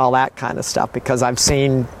sprays and all that kind of stuff, because I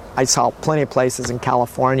saw plenty of places in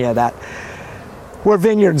California where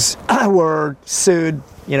vineyards were sued,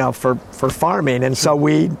 for farming. And so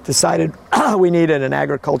we decided we needed an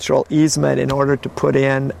agricultural easement in order to put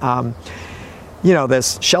in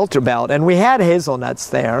this shelter belt. And we had hazelnuts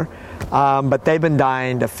there, but they've been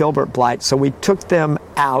dying to filbert blight, so we took them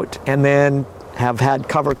out and then have had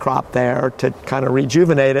cover crop there to kind of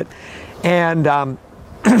rejuvenate it. And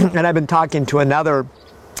and I've been talking to another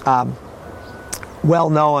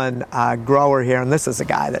well-known grower here, and this is a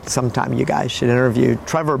guy that sometime you guys should interview,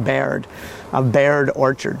 Trevor Baird of Baird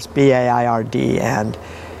Orchards, Baird, and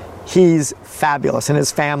he's fabulous, and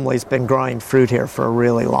his family's been growing fruit here for a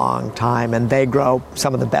really long time, and they grow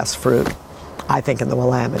some of the best fruit, I think, in the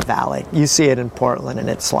Willamette Valley. You see it in Portland, and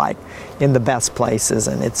it's like in the best places,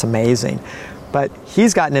 and it's amazing. But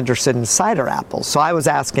he's gotten interested in cider apples. So I was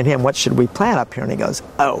asking him, what should we plant up here? And he goes,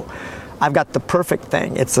 I've got the perfect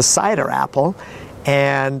thing. It's a cider apple,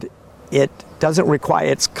 and it doesn't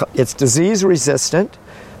require, it's disease resistant,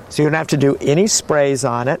 so you don't have to do any sprays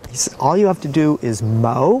on it. He said, all you have to do is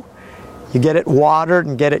mow. You get it watered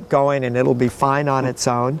and get it going, and it'll be fine on its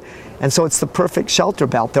own. And so it's the perfect shelter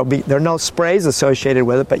belt. There are no sprays associated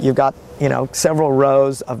with it, but you've got several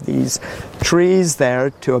rows of these trees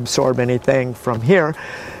there to absorb anything from here.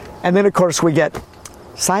 And then of course we get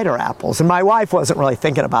cider apples. And my wife wasn't really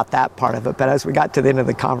thinking about that part of it, but as we got to the end of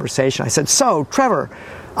the conversation, I said, so Trevor,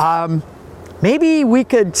 maybe we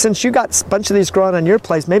could, since you got a bunch of these growing on your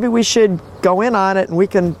place, maybe we should go in on it, and we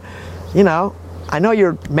can, I know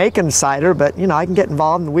you're making cider, but I can get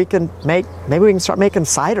involved, and maybe we can start making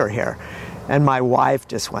cider here. And my wife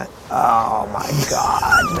just went, oh my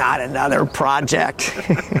God, not another project.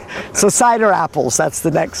 So cider apples, that's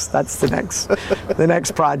the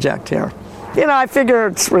next project here. I figure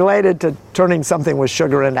it's related to turning something with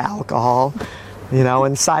sugar into alcohol,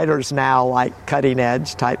 and cider's now like cutting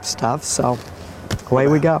edge type stuff. So away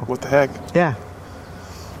we go. What the heck? Yeah.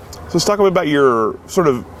 So let's talk about your sort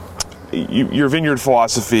of your vineyard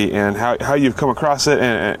philosophy, and how you've come across it,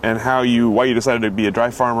 and why you decided to be a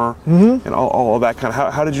dry farmer, and all of that kind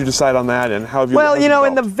of. How did you decide on that, and how have you? Well,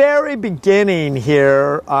 in the very beginning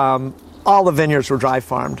here, all the vineyards were dry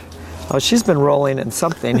farmed. Oh, she's been rolling in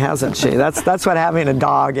something, hasn't she? That's what having a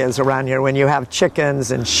dog is around here when you have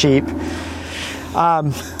chickens and sheep.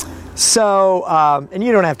 And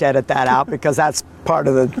you don't have to edit that out, because that's part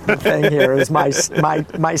of the thing here is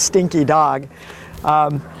my stinky dog.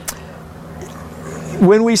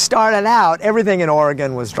 when we started out, everything in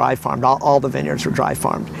Oregon was dry farmed. All the vineyards were dry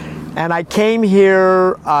farmed. And I came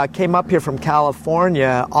up here from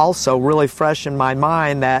California also really fresh in my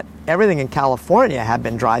mind that everything in California had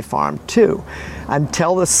been dry farmed too,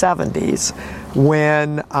 until the 70s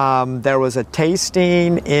when there was a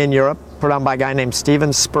tasting in Europe put on by a guy named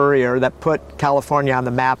Stephen Spurrier that put California on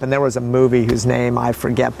the map, and there was a movie whose name I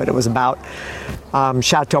forget, but it was about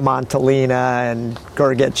Chateau Montelena and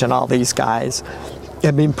Gurgitch and all these guys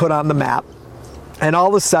had been put on the map. And all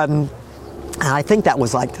of a sudden, I think that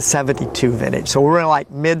was like the 72 vintage, so we're in like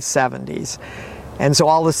mid-70s. And so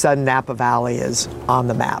all of a sudden Napa Valley is on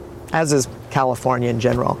the map, as is California in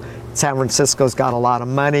general. San Francisco's got a lot of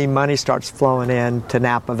money. Money starts flowing in to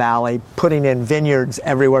Napa Valley, putting in vineyards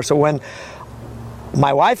everywhere. So when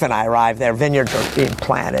my wife and I arrived there, vineyards are being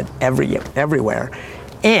planted everywhere.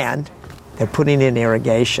 And they're putting in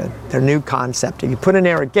irrigation. Their new concept. If you put in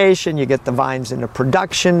irrigation, you get the vines into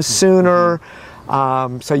production sooner,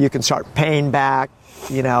 so you can start paying back,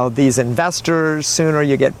 these investors sooner.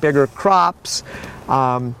 You get bigger crops.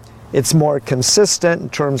 It's more consistent in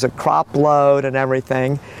terms of crop load and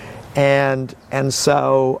everything. And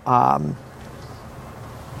so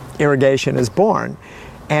irrigation is born.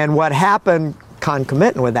 And what happened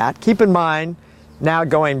concomitant with that, keep in mind, now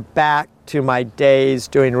going back to my days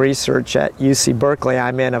doing research at UC Berkeley,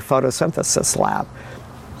 I'm in a photosynthesis lab.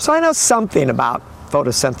 So I know something about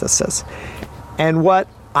photosynthesis. And what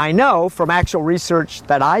I know from actual research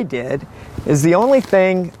that I did is the only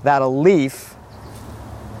thing that a leaf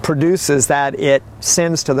produces that it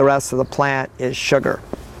sends to the rest of the plant is sugar.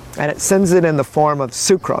 And it sends it in the form of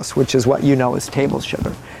sucrose, which is what you know as table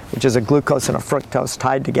sugar, which is a glucose and a fructose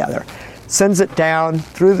tied together. Sends it down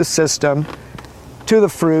through the system to the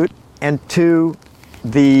fruit and to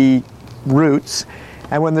the roots.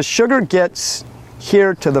 And when the sugar gets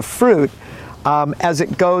here to the fruit, as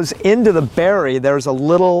it goes into the berry, there's a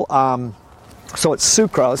little, so it's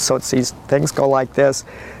sucrose, so it's these things go like this.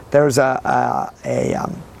 There's an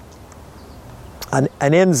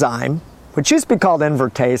enzyme, which used to be called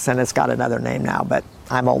invertase, and it's got another name now, but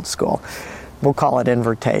I'm old school. We'll call it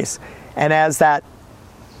invertase. And as that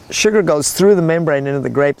sugar goes through the membrane into the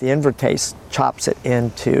grape, the invertase chops it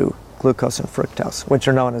into glucose and fructose, which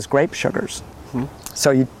are known as grape sugars. Mm-hmm.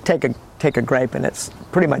 So you take a grape, and it's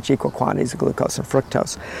pretty much equal quantities of glucose and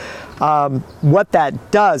fructose. What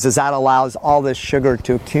that does is that allows all this sugar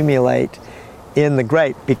to accumulate in the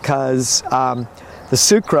grape because the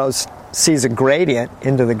sucrose sees a gradient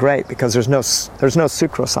into the grape because there's no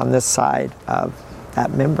sucrose on this side of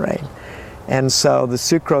that membrane. And so the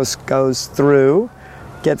sucrose goes through,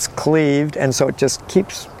 gets cleaved, and so it just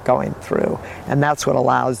keeps going through. And that's what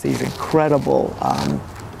allows these incredible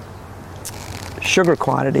sugar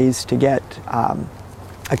quantities to get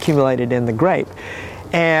accumulated in the grape.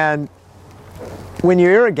 And when you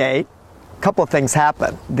irrigate, a couple of things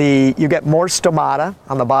happen. You get more stomata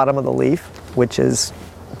on the bottom of the leaf, which is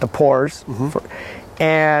the pores. Mm-hmm.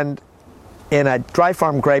 And in a dry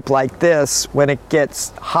farm grape like this, when it gets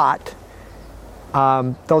hot,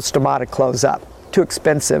 those stomata close up. Too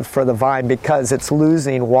expensive for the vine because it's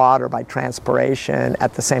losing water by transpiration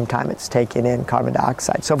at the same time it's taking in carbon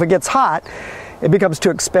dioxide. So if it gets hot, it becomes too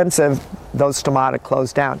expensive, those stomata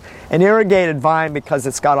close down. An irrigated vine, because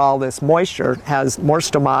it's got all this moisture, has more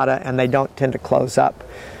stomata and they don't tend to close up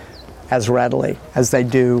as readily as they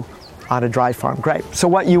do on a dry farm grape. So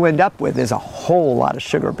what you end up with is a whole lot of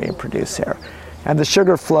sugar being produced here. And the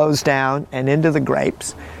sugar flows down and into the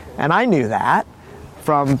grapes. And I knew that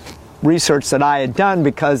from research that I had done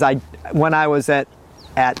because when I was at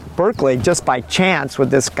Berkeley, just by chance with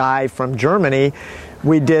this guy from Germany,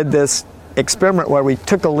 we did this experiment where we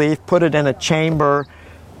took a leaf, put it in a chamber,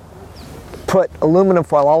 put aluminum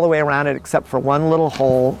foil all the way around it except for one little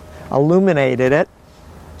hole, illuminated it,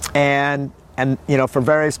 and for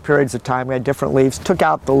various periods of time we had different leaves, took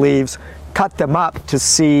out the leaves, cut them up to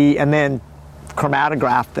see, and then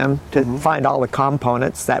chromatographed them to find all the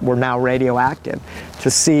components that were now radioactive, to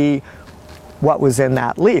see what was in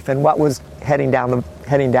that leaf and what was heading down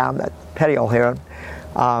the petiole here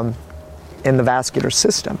in the vascular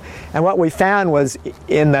system. And what we found was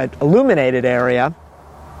in the illuminated area,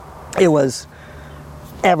 it was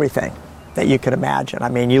everything that you could imagine. I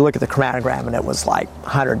mean, you look at the chromatogram and it was like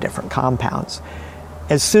 100 different compounds.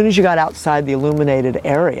 As soon as you got outside the illuminated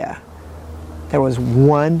area, there was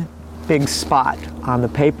one big spot on the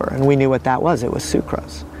paper, and we knew what that was. It was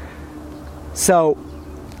sucrose. So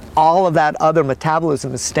all of that other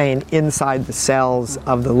metabolism is staying inside the cells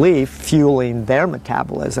of the leaf, fueling their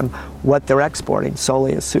metabolism. What they're exporting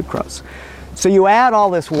solely is sucrose. So you add all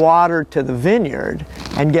this water to the vineyard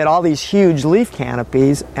and get all these huge leaf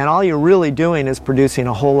canopies, and all you're really doing is producing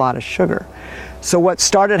a whole lot of sugar. So what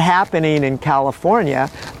started happening in California,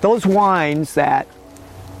 those wines that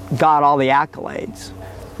got all the accolades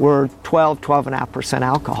were 12.5%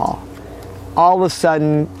 alcohol. All of a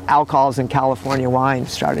sudden, alcohols in California wine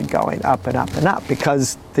started going up and up and up,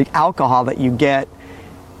 because the alcohol that you get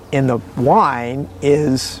in the wine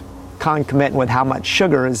is concomitant with how much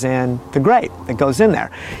sugar is in the grape that goes in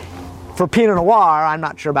there. For Pinot Noir, I'm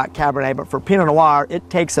not sure about Cabernet, but for Pinot Noir, it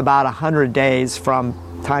takes about 100 days from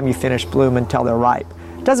time you finish bloom until they're ripe.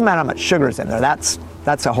 It doesn't matter how much sugar is in there. That's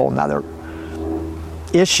a whole nother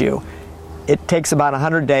issue. It takes about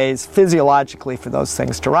 100 days physiologically for those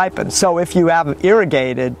things to ripen. So if you have an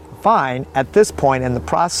irrigated vine, at this point in the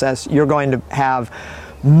process, you're going to have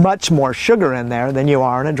much more sugar in there than you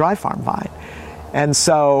are in a dry farm vine. And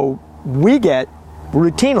so we get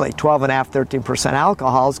routinely 12.5%, 13%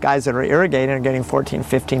 alcohols. Guys that are irrigating are getting 14,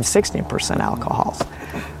 15, 16% alcohols.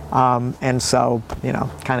 And so,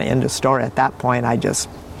 kind of end of story. At that point, I just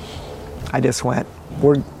went,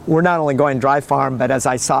 we're not only going dry farm, but as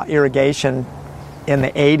I saw irrigation in the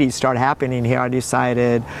 80s start happening here, I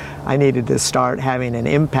decided I needed to start having an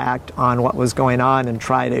impact on what was going on and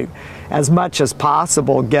try to, as much as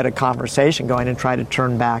possible, get a conversation going and try to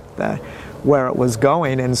turn back where it was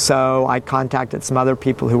going. And so I contacted some other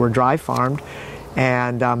people who were dry farmed,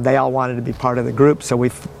 and they all wanted to be part of the group. So we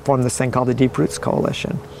formed this thing called the Deep Roots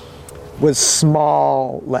Coalition, with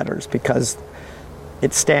small letters because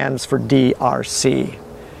it stands for DRC.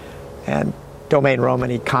 And Domain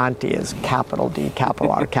Romani Conti is capital D,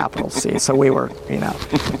 capital R, capital C. So we were,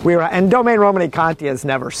 and Domain Romani Conti has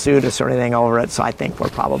never sued us or anything over it, so I think we're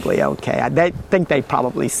probably okay. I think they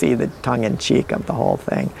probably see the tongue-in-cheek of the whole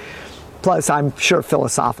thing. Plus, I'm sure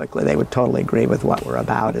philosophically they would totally agree with what we're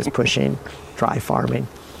about, is pushing dry farming.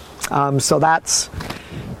 So that's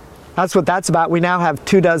what that's about. We now have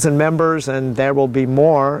 24 members, and there will be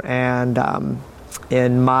more. And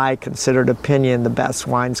in my considered opinion, the best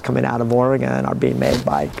wines coming out of Oregon are being made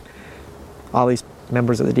by all these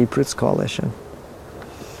members of the Deep Roots Coalition.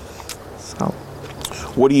 So,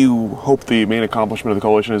 what do you hope the main accomplishment of the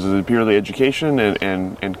coalition is? Is it purely education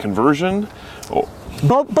and conversion? Oh.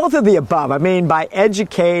 Both of the above. I mean, by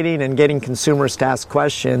educating and getting consumers to ask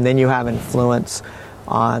questions, then you have influence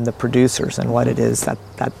on the producers and what it is that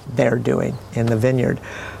they're doing in the vineyard.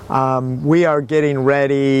 We are getting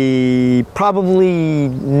ready, probably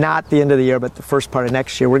not the end of the year, but the first part of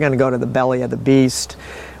next year. We're going to go to the Belly of the Beast.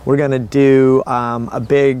 We're going to do a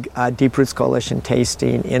big Deep Roots Coalition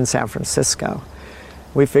tasting in San Francisco.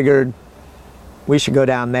 We figured we should go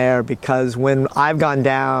down there because when I've gone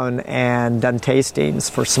down and done tastings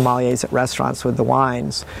for sommeliers at restaurants with the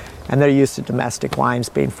wines, and they're used to domestic wines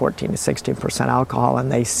being 14 to 16% alcohol,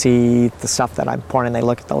 and they see the stuff that I'm pouring, and they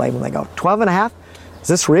look at the label and they go, 12.5? Is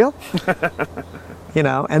this real?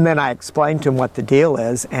 And then I explain to them what the deal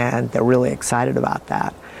is, and they're really excited about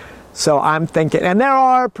that. So I'm thinking, and there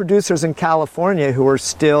are producers in California who are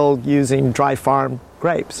still using dry farm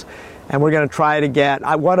grapes. And we're going to try to get,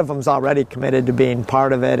 one of them's already committed to being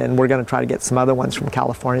part of it, and we're going to try to get some other ones from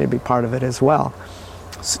California to be part of it as well.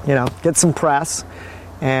 So, get some press.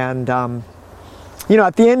 And,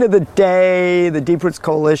 at the end of the day, the Deep Roots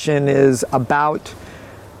Coalition is about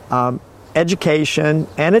education,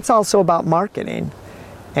 and it's also about marketing.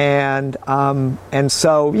 And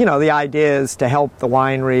so, the idea is to help the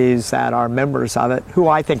wineries that are members of it, who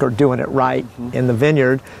I think are doing it right in the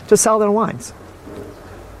vineyard, to sell their wines.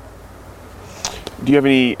 Do you have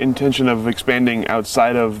any intention of expanding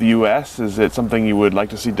outside of the U.S.? Is it something you would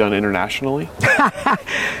like to see done internationally?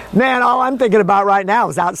 Man, all I'm thinking about right now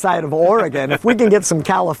is outside of Oregon. If we can get some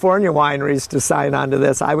California wineries to sign on to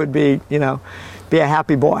this, I would be a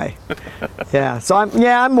happy boy. Yeah. So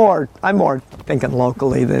I'm more thinking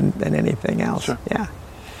locally than anything else. Sure. Yeah.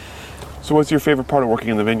 So what's your favorite part of working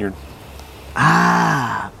in the vineyard?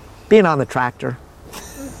 Being on the tractor.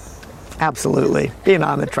 Absolutely, being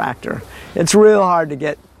on the tractor. It's real hard to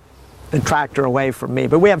get the tractor away from me,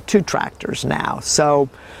 but we have 2 tractors now, so,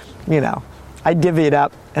 I divvy it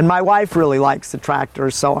up. And my wife really likes the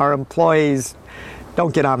tractors, so our employees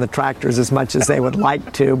don't get on the tractors as much as they would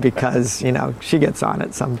like to because, she gets on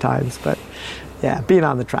it sometimes. But, yeah, being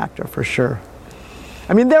on the tractor for sure.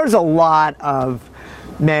 I mean, there's a lot of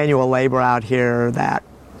manual labor out here that,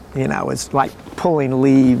 is like pulling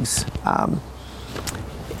leaves.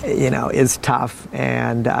 Is tough,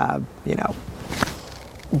 and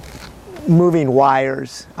moving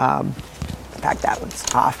wires. In fact, that one's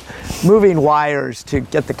tough. Moving wires to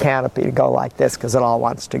get the canopy to go like this because it all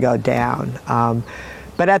wants to go down.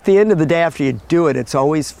 But at the end of the day, after you do it, it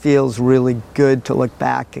always feels really good to look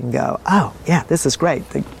back and go, oh, yeah, this is great.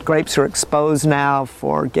 The grapes are exposed now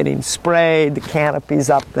for getting sprayed, the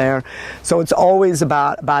canopy's up there. So it's always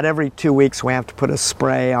about every 2 weeks we have to put a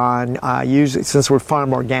spray on. Usually, since we're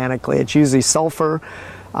farmed organically, it's usually sulfur.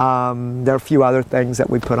 There are a few other things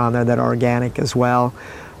that we put on there that are organic as well.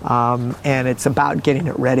 And it's about getting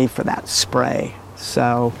it ready for that spray.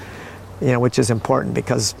 So, which is important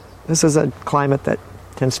because this is a climate that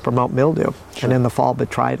tends to promote mildew, and in the fall,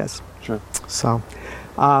 botrytis. Sure. So,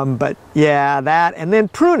 but yeah, that, and then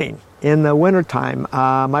pruning in the wintertime.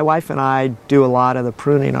 My wife and I do a lot of the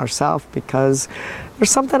pruning ourselves because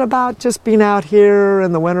there's something about just being out here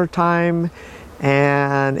in the wintertime,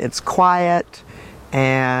 and it's quiet,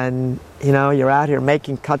 and you're out here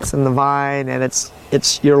making cuts in the vine, and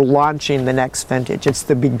you're launching the next vintage. It's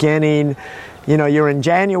the beginning. You're in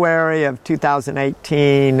January of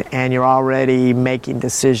 2018 and you're already making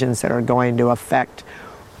decisions that are going to affect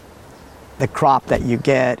the crop that you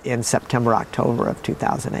get in September, October of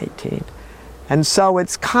 2018. And so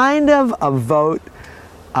it's kind of a vote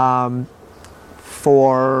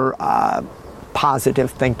for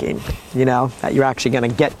positive thinking, that you're actually going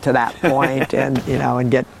to get to that point and,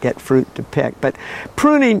 and get fruit to pick. But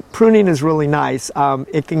pruning is really nice.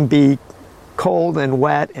 It can be cold and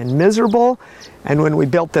wet and miserable. And when we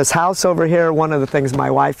built this house over here, one of the things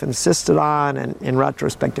my wife insisted on, and in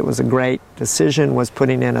retrospect it was a great decision, was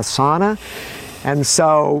putting in a sauna. And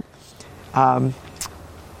so,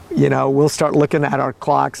 we'll start looking at our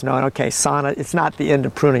clocks knowing, okay, sauna, it's not the end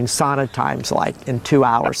of pruning. Sauna time's like in 2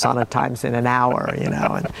 hours, sauna time's in an hour,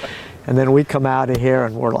 and then we come out of here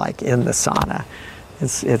and we're like in the sauna.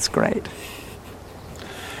 It's great.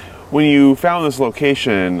 When you found this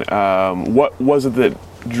location, what was it that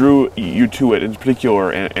drew you to it in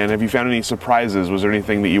particular, and have you found any surprises? Was there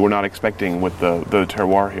anything that you were not expecting with the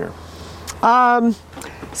terroir here?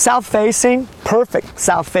 South-facing, perfect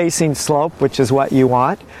south-facing slope, which is what you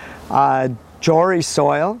want. Jory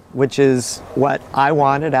soil, which is what I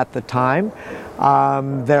wanted at the time.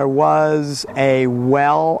 There was a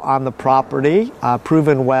well on the property, a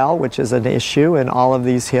proven well, which is an issue in all of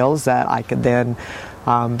these hills that I could then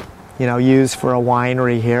use for a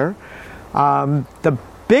winery here. The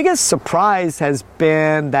biggest surprise has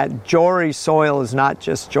been that Jory soil is not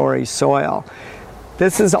just Jory soil.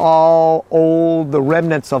 This is all the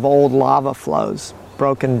remnants of old lava flows,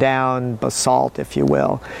 broken down basalt, if you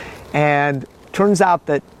will. And turns out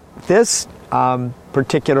that this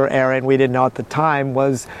particular area, and we didn't know at the time,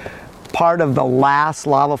 was part of the last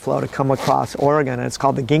lava flow to come across Oregon, and it's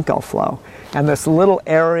called the Ginkgo flow. And this little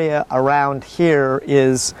area around here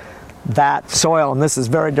is that soil, and this is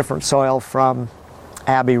very different soil from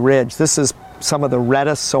Abbey Ridge. This is some of the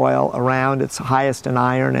reddest soil around. It's highest in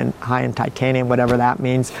iron and high in titanium, whatever that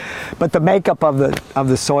means. But the makeup of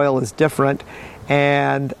the soil is different,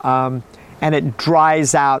 and it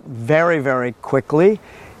dries out very, very quickly.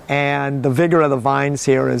 And the vigor of the vines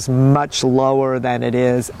here is much lower than it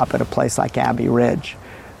is up at a place like Abbey Ridge.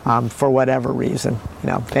 For whatever reason,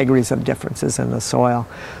 vagaries of differences in the soil.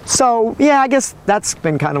 So yeah, I guess that's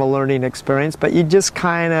been kind of a learning experience, but you just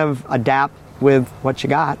kind of adapt with what you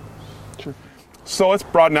got. Sure. So let's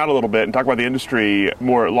broaden out a little bit and talk about the industry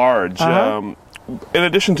more at large. In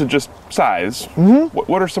addition to just size,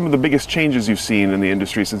 what are some of the biggest changes you've seen in the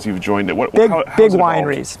industry since you've joined it? Big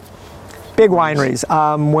wineries. Big wineries.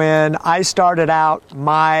 When I started out,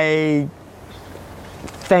 my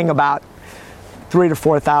thing about 3,000 to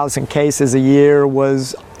 4,000 cases a year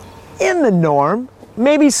was in the norm,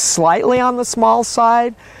 maybe slightly on the small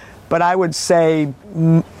side, but I would say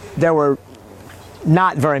there were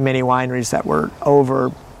not very many wineries that were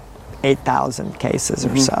over 8,000 cases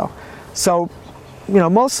or so. So,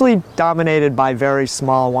 mostly dominated by very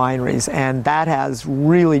small wineries, and that has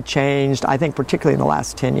really changed, I think, particularly in the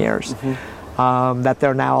last 10 years. That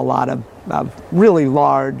there are now a lot of really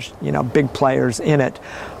large, big players in it.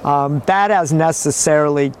 That has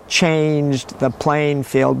necessarily changed the playing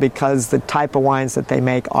field because the type of wines that they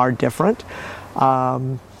make are different.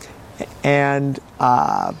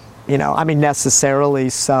 Necessarily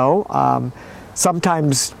so.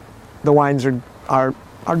 Sometimes the wines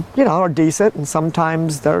are decent, and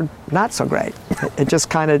sometimes they're not so great. It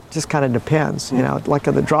just kind of depends, luck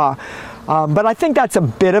of the draw. But I think that's a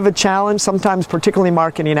bit of a challenge sometimes, particularly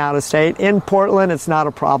marketing out of state. In Portland, it's not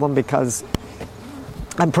a problem because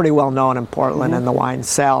I'm pretty well known in Portland and the wines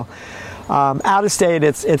sell. Out of state,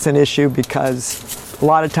 it's an issue because a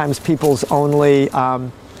lot of times people's only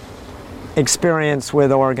experience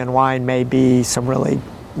with Oregon wine may be some really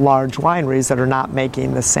large wineries that are not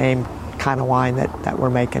making the same kind of wine that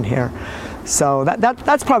we're making here. So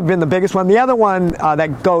that's probably been the biggest one. The other one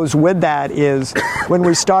that goes with that is when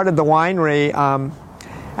we started the winery,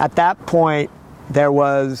 at that point there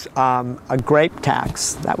was a grape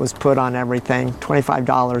tax that was put on everything,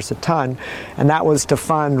 $25 a ton, and that was to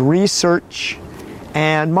fund research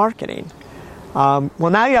and marketing. Well,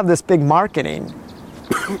 now you have this big marketing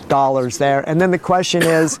dollars there, and then the question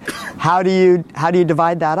is, how do you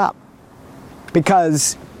divide that up?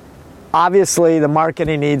 Because obviously the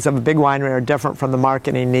marketing needs of a big winery are different from the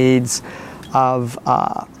marketing needs of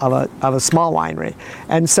a small winery,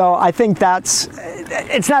 and so I think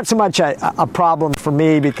it's not so much a problem for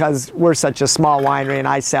me because we're such a small winery and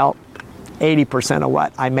I sell 80% of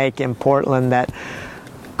what I make in Portland that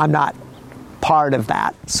I'm not part of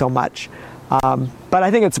that so much. But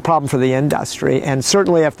I think it's a problem for the industry, and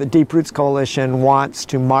certainly if the Deep Roots Coalition wants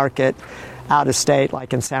to market out of state,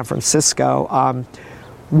 like in San Francisco,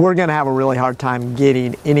 we're going to have a really hard time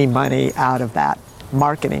getting any money out of that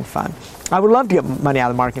marketing fund. I would love to get money out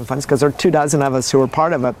of the marketing funds because there are 24 of us who are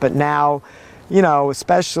part of it, but now,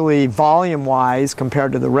 especially volume-wise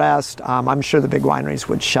compared to the rest, I'm sure the big wineries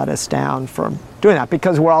would shut us down from doing that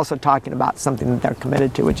because we're also talking about something that they're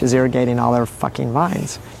committed to, which is irrigating all their fucking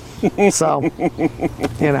vines. So,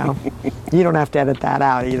 you don't have to edit that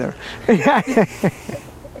out either.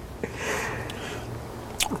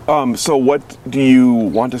 So what do you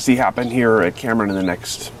want to see happen here at Cameron in the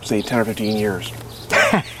next, say, 10 or 15 years?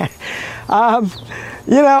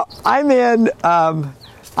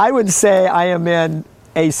 I would say I am in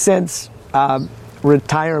a sense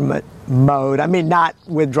retirement mode. I mean, not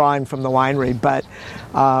withdrawing from the winery, but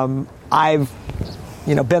I've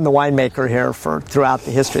been the winemaker here throughout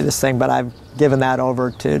the history of this thing, but I've given that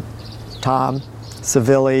over to Tom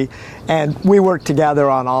Civilli, and we work together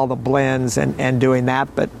on all the blends and doing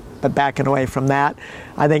that, but backing away from that.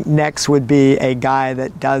 I think next would be a guy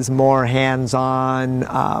that does more hands-on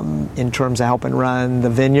in terms of helping run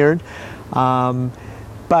the vineyard.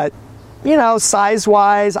 But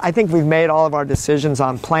size-wise, I think we've made all of our decisions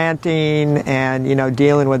on planting and,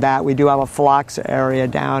 dealing with that. We do have a phylloxera area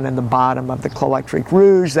down in the bottom of the Clos Lake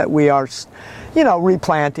Rouge that we are,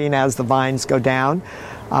 replanting as the vines go down.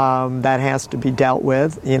 That has to be dealt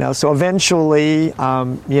with, So eventually,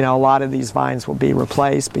 a lot of these vines will be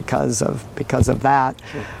replaced because of that.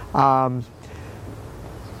 Sure.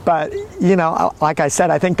 But, like I said,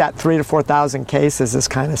 I think that 3,000 to 4,000 cases is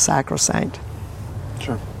kind of sacrosanct.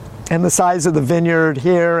 Sure. And the size of the vineyard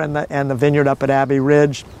here and the vineyard up at Abbey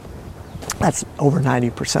Ridge, that's over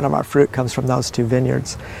 90% of our fruit comes from those two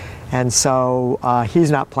vineyards. And so he's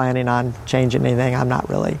not planning on changing anything. I'm not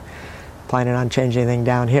really planning on changing anything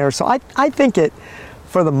down here. So I think it,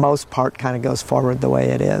 for the most part, kind of goes forward the way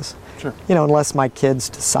it is. Sure. Unless my kids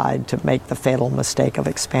decide to make the fatal mistake of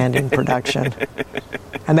expanding production.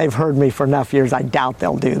 And they've heard me for enough years, I doubt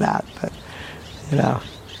they'll do that. But,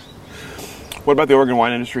 What about the Oregon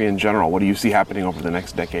wine industry in general? What do you see happening over the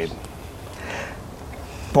next decade?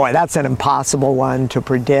 Boy, that's an impossible one to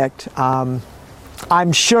predict.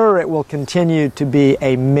 I'm sure it will continue to be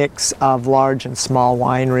a mix of large and small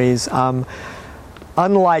wineries.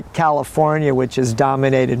 Unlike California, which is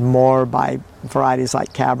dominated more by varieties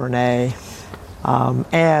like Cabernet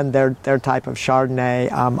and their type of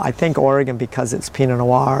Chardonnay, I think Oregon, because it's Pinot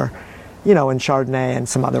Noir, and Chardonnay and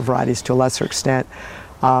some other varieties to a lesser extent,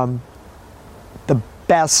 the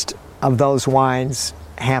best of those wines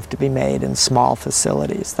have to be made in small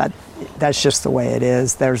facilities. That's just the way it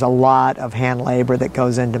is. There's a lot of hand labor that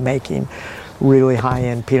goes into making really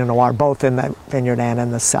high-end Pinot Noir, both in the vineyard and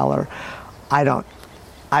in the cellar.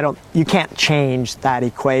 You can't change that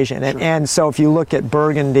equation. Sure. And so if you look at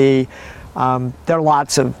Burgundy, there are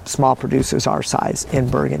lots of small producers our size in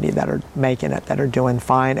Burgundy that are making it, that are doing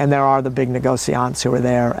fine, and there are the big negociants who are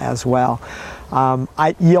there as well.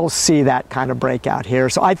 You'll see that kind of breakout here.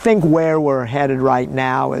 So I think where we're headed right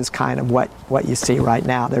now is kind of what you see right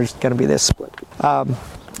now. There's going to be this split.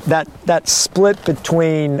 That split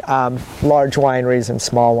between large wineries and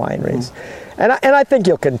small wineries. And I think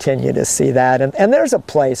you'll continue to see that. And there's a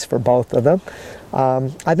place for both of them.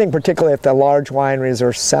 I think particularly if the large wineries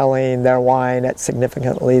are selling their wine at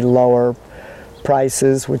significantly lower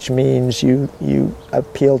prices, which means you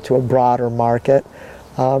appeal to a broader market,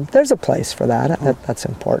 there's a place for that. That's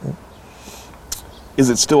important. Is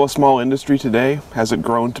it still a small industry today? Has it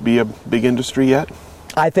grown to be a big industry yet?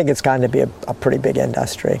 I think it's gotten to be a pretty big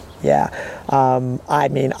industry, yeah.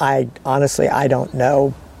 I honestly, I don't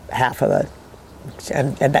know half of the,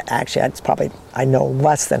 and actually it's probably, I know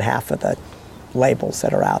less than half of the labels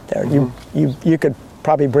that are out there. Mm-hmm. You could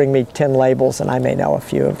probably bring me 10 labels and I may know a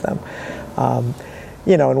few of them.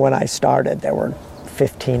 And when I started there were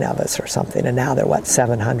 15 of us or something, and now they're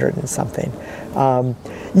 700 and something.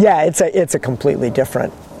 Yeah, it's a completely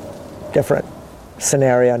different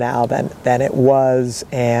scenario now than it was,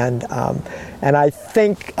 and I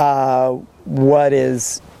think what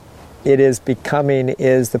it is becoming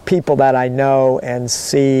is the people that I know and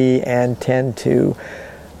see and tend to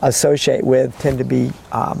associate with tend to be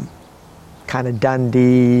kind of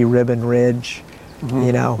Dundee, Ribbon Ridge,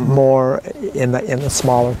 more in the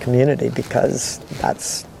smaller community, because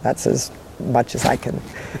that's as much as I can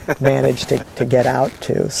manage to get out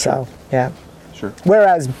to. So yeah. Sure.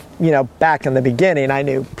 Whereas, back in the beginning, I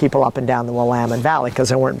knew people up and down the Willamette Valley because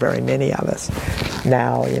there weren't very many of us.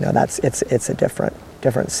 Now, it's a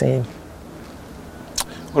different scene.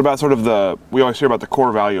 What about sort of we always hear about the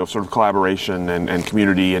core value of sort of collaboration and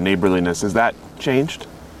community and neighborliness. Has that changed?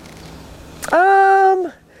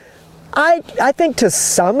 I think to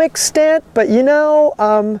some extent, but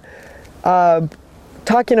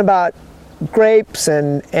talking about grapes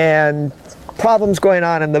and problems going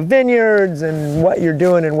on in the vineyards and what you're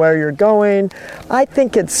doing and where you're going, I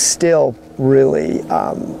think it's still really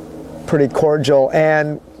pretty cordial.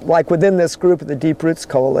 And like within this group of the Deep Roots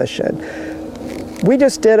Coalition, we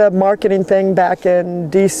just did a marketing thing back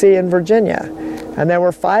in DC and Virginia, and there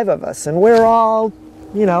were 5 of us, and we're all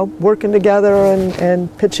working together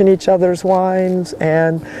and pitching each other's wines,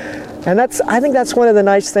 and I think that's one of the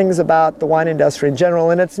nice things about the wine industry in general,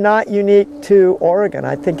 and it's not unique to Oregon.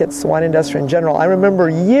 I think it's the wine industry in general. I remember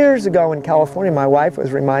years ago in California, my wife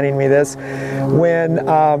was reminding me this, when,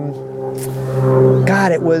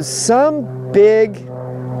 it was some big,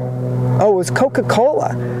 it was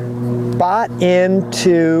Coca-Cola bought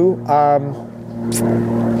into,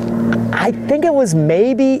 I think it was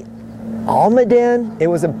maybe Almaden. It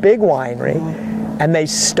was a big winery, and they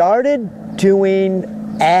started doing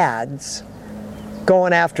ads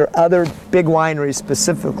going after other big wineries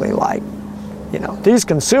specifically, like, these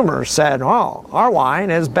consumers said, oh, our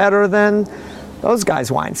wine is better than those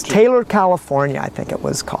guys' wines. Taylor, California, I think it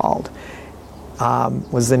was called,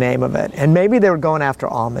 was the name of it. And maybe they were going after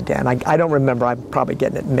Almaden. I don't remember. I'm probably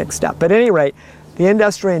getting it mixed up. But at any rate, the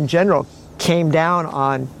industry in general came down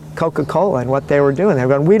on Coca-Cola and what they were doing. They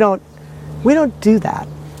were going, we don't do that.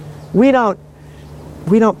 We don't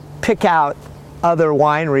pick out other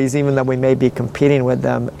wineries, even though we may be competing with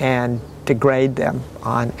them, and degrade them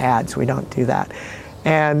on ads. We don't do that.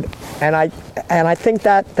 And I think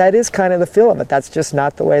that is kind of the feel of it. That's just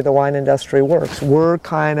not the way the wine industry works. We're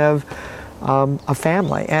kind of a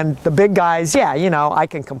family. And the big guys, I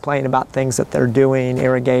can complain about things that they're doing,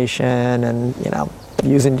 irrigation and,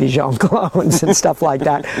 using Dijon clones and stuff like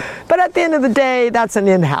that. But at the end of the day, that's an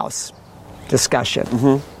in-house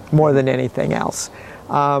discussion more than anything else.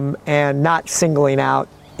 And not singling out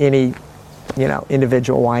any,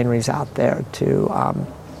 individual wineries out there to,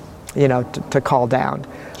 to call down.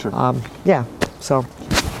 Sure. So.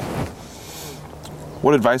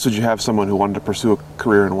 What advice would you have someone who wanted to pursue a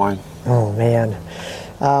career in wine? Oh, man.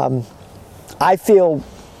 I feel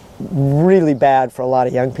really bad for a lot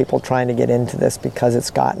of young people trying to get into this because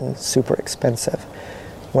it's gotten super expensive.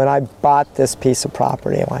 When I bought this piece of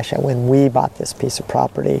property, when we bought this piece of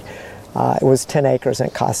property, it was 10 acres and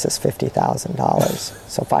it cost us $50,000,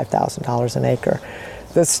 so $5,000 an acre.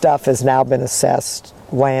 This stuff has now been assessed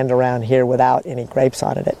land around here without any grapes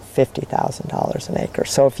on it at $50,000 an acre.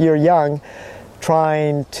 So if you're young,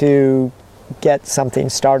 trying to get something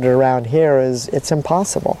started around here it's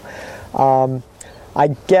impossible. I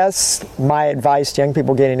guess my advice to young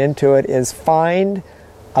people getting into it is find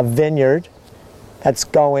a vineyard that's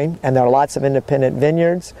going, and there are lots of independent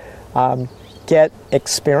vineyards. Get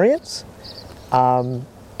experience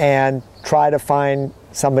and try to find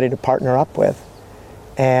somebody to partner up with.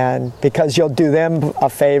 And because you'll do them a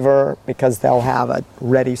favor because they'll have a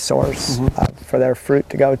ready source for their fruit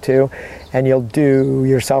to go to, and you'll do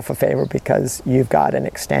yourself a favor because you've got an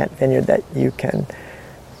extant vineyard that you can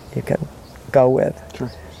go with.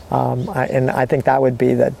 Sure. And I think that would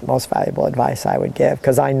be the most valuable advice I would give,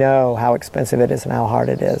 because I know how expensive it is and how hard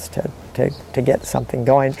it is to get something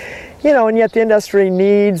going. And yet the industry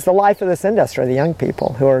needs the life of this industry, the young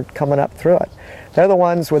people who are coming up through it. They're the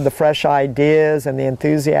ones with the fresh ideas and the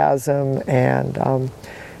enthusiasm, and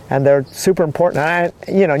they're super important.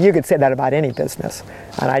 And you could say that about any business,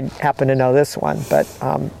 and I happen to know this one, but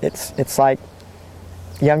it's like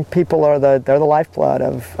young people they're the lifeblood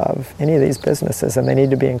of any of these businesses, and they need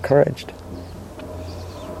to be encouraged.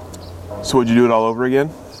 So would you do it all over again?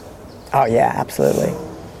 Oh yeah, absolutely.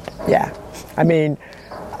 Yeah. I mean,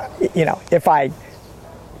 if I,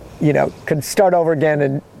 could start over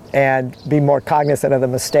again and be more cognizant of the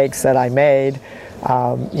mistakes that I made,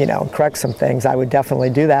 correct some things, I would definitely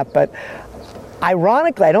do that. But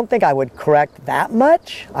ironically, I don't think I would correct that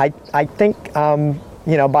much. I think,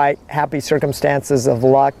 by happy circumstances of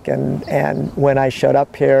luck and when I showed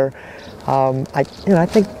up here, I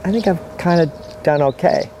think I've kind of done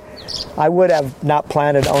okay. I would have not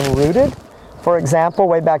planted unrooted. For example,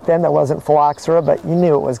 way back then there wasn't phylloxera, but you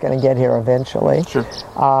knew it was going to get here eventually. Sure.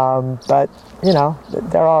 But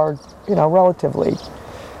there are relatively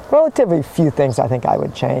few things I think I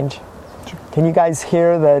would change. Sure. Can you guys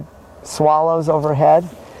hear the swallows overhead?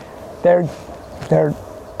 They're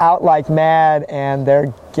out like mad, and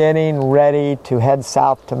they're getting ready to head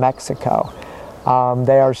south to Mexico.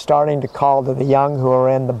 They are starting to call to the young who are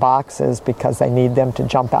in the boxes because they need them to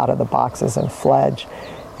jump out of the boxes and fledge.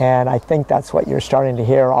 And I think that's what you're starting to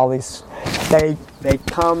hear. All these, they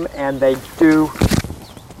come and they do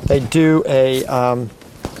a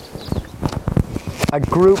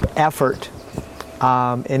group effort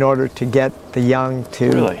in order to get the young to.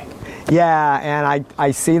 Really? Yeah, and I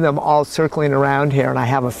see them all circling around here, and I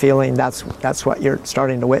have a feeling that's what you're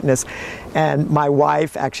starting to witness. And my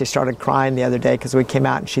wife actually started crying the other day because we came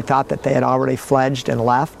out and she thought that they had already fledged and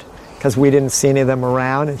left because we didn't see any of them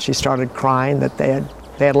around, and she started crying that they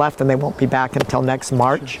had left and they won't be back until next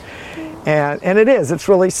March. And it's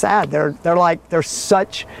really sad. They're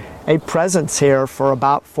such a presence here for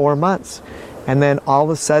about 4 months. And then all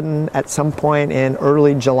of a sudden, at some point in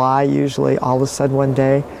early July, usually, all of a sudden one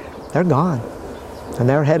day, they're gone. And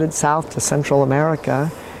they're headed south to Central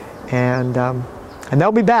America. And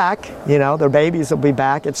they'll be back, their babies will be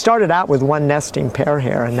back. It started out with one nesting pair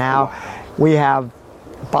here, and now we have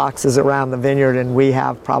boxes around the vineyard, and we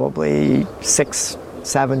have probably 6,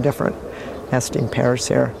 7 different nesting pairs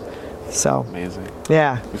here. So amazing.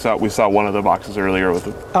 Yeah. We saw one of the boxes earlier with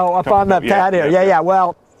the up on the patio. Yeah.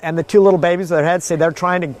 Well, and the 2 little babies with their heads, they're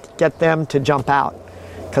trying to get them to jump out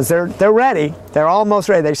because they're ready. They're almost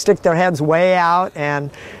ready. They stick their heads way out, and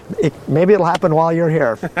maybe it'll happen while you're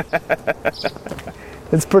here.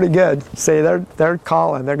 It's pretty good. See, they're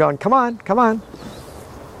calling. They're going, come on.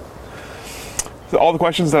 So all the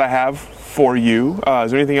questions that I have for you.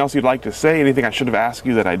 Is there anything else you'd like to say? Anything I should have asked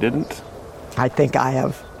you that I didn't? I think I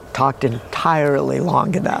have talked entirely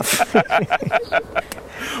long enough.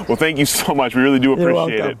 Well, thank you so much. We really do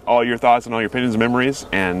appreciate You're it. All your thoughts and all your opinions and memories.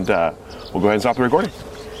 And we'll go ahead and stop the recording.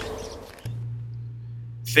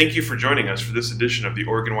 Thank you for joining us for this edition of the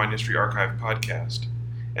Oregon Wine History Archive podcast.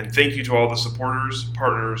 And thank you to all the supporters,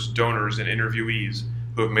 partners, donors, and interviewees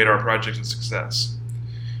who have made our project a success.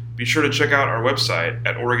 Be sure to check out our website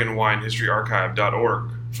at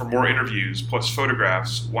OregonWineHistoryArchive.org for more interviews, plus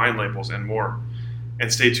photographs, wine labels, and more. And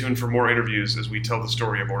stay tuned for more interviews as we tell the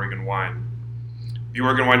story of Oregon wine. The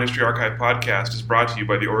Oregon Wine History Archive podcast is brought to you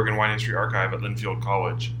by the Oregon Wine History Archive at Linfield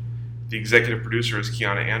College. The executive producer is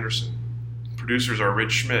Kiana Anderson. Producers are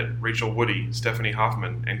Rich Schmidt, Rachel Woody, Stephanie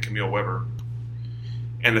Hoffman, and Camille Weber.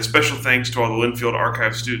 And a special thanks to all the Linfield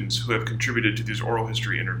Archive students who have contributed to these oral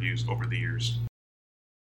history interviews over the years.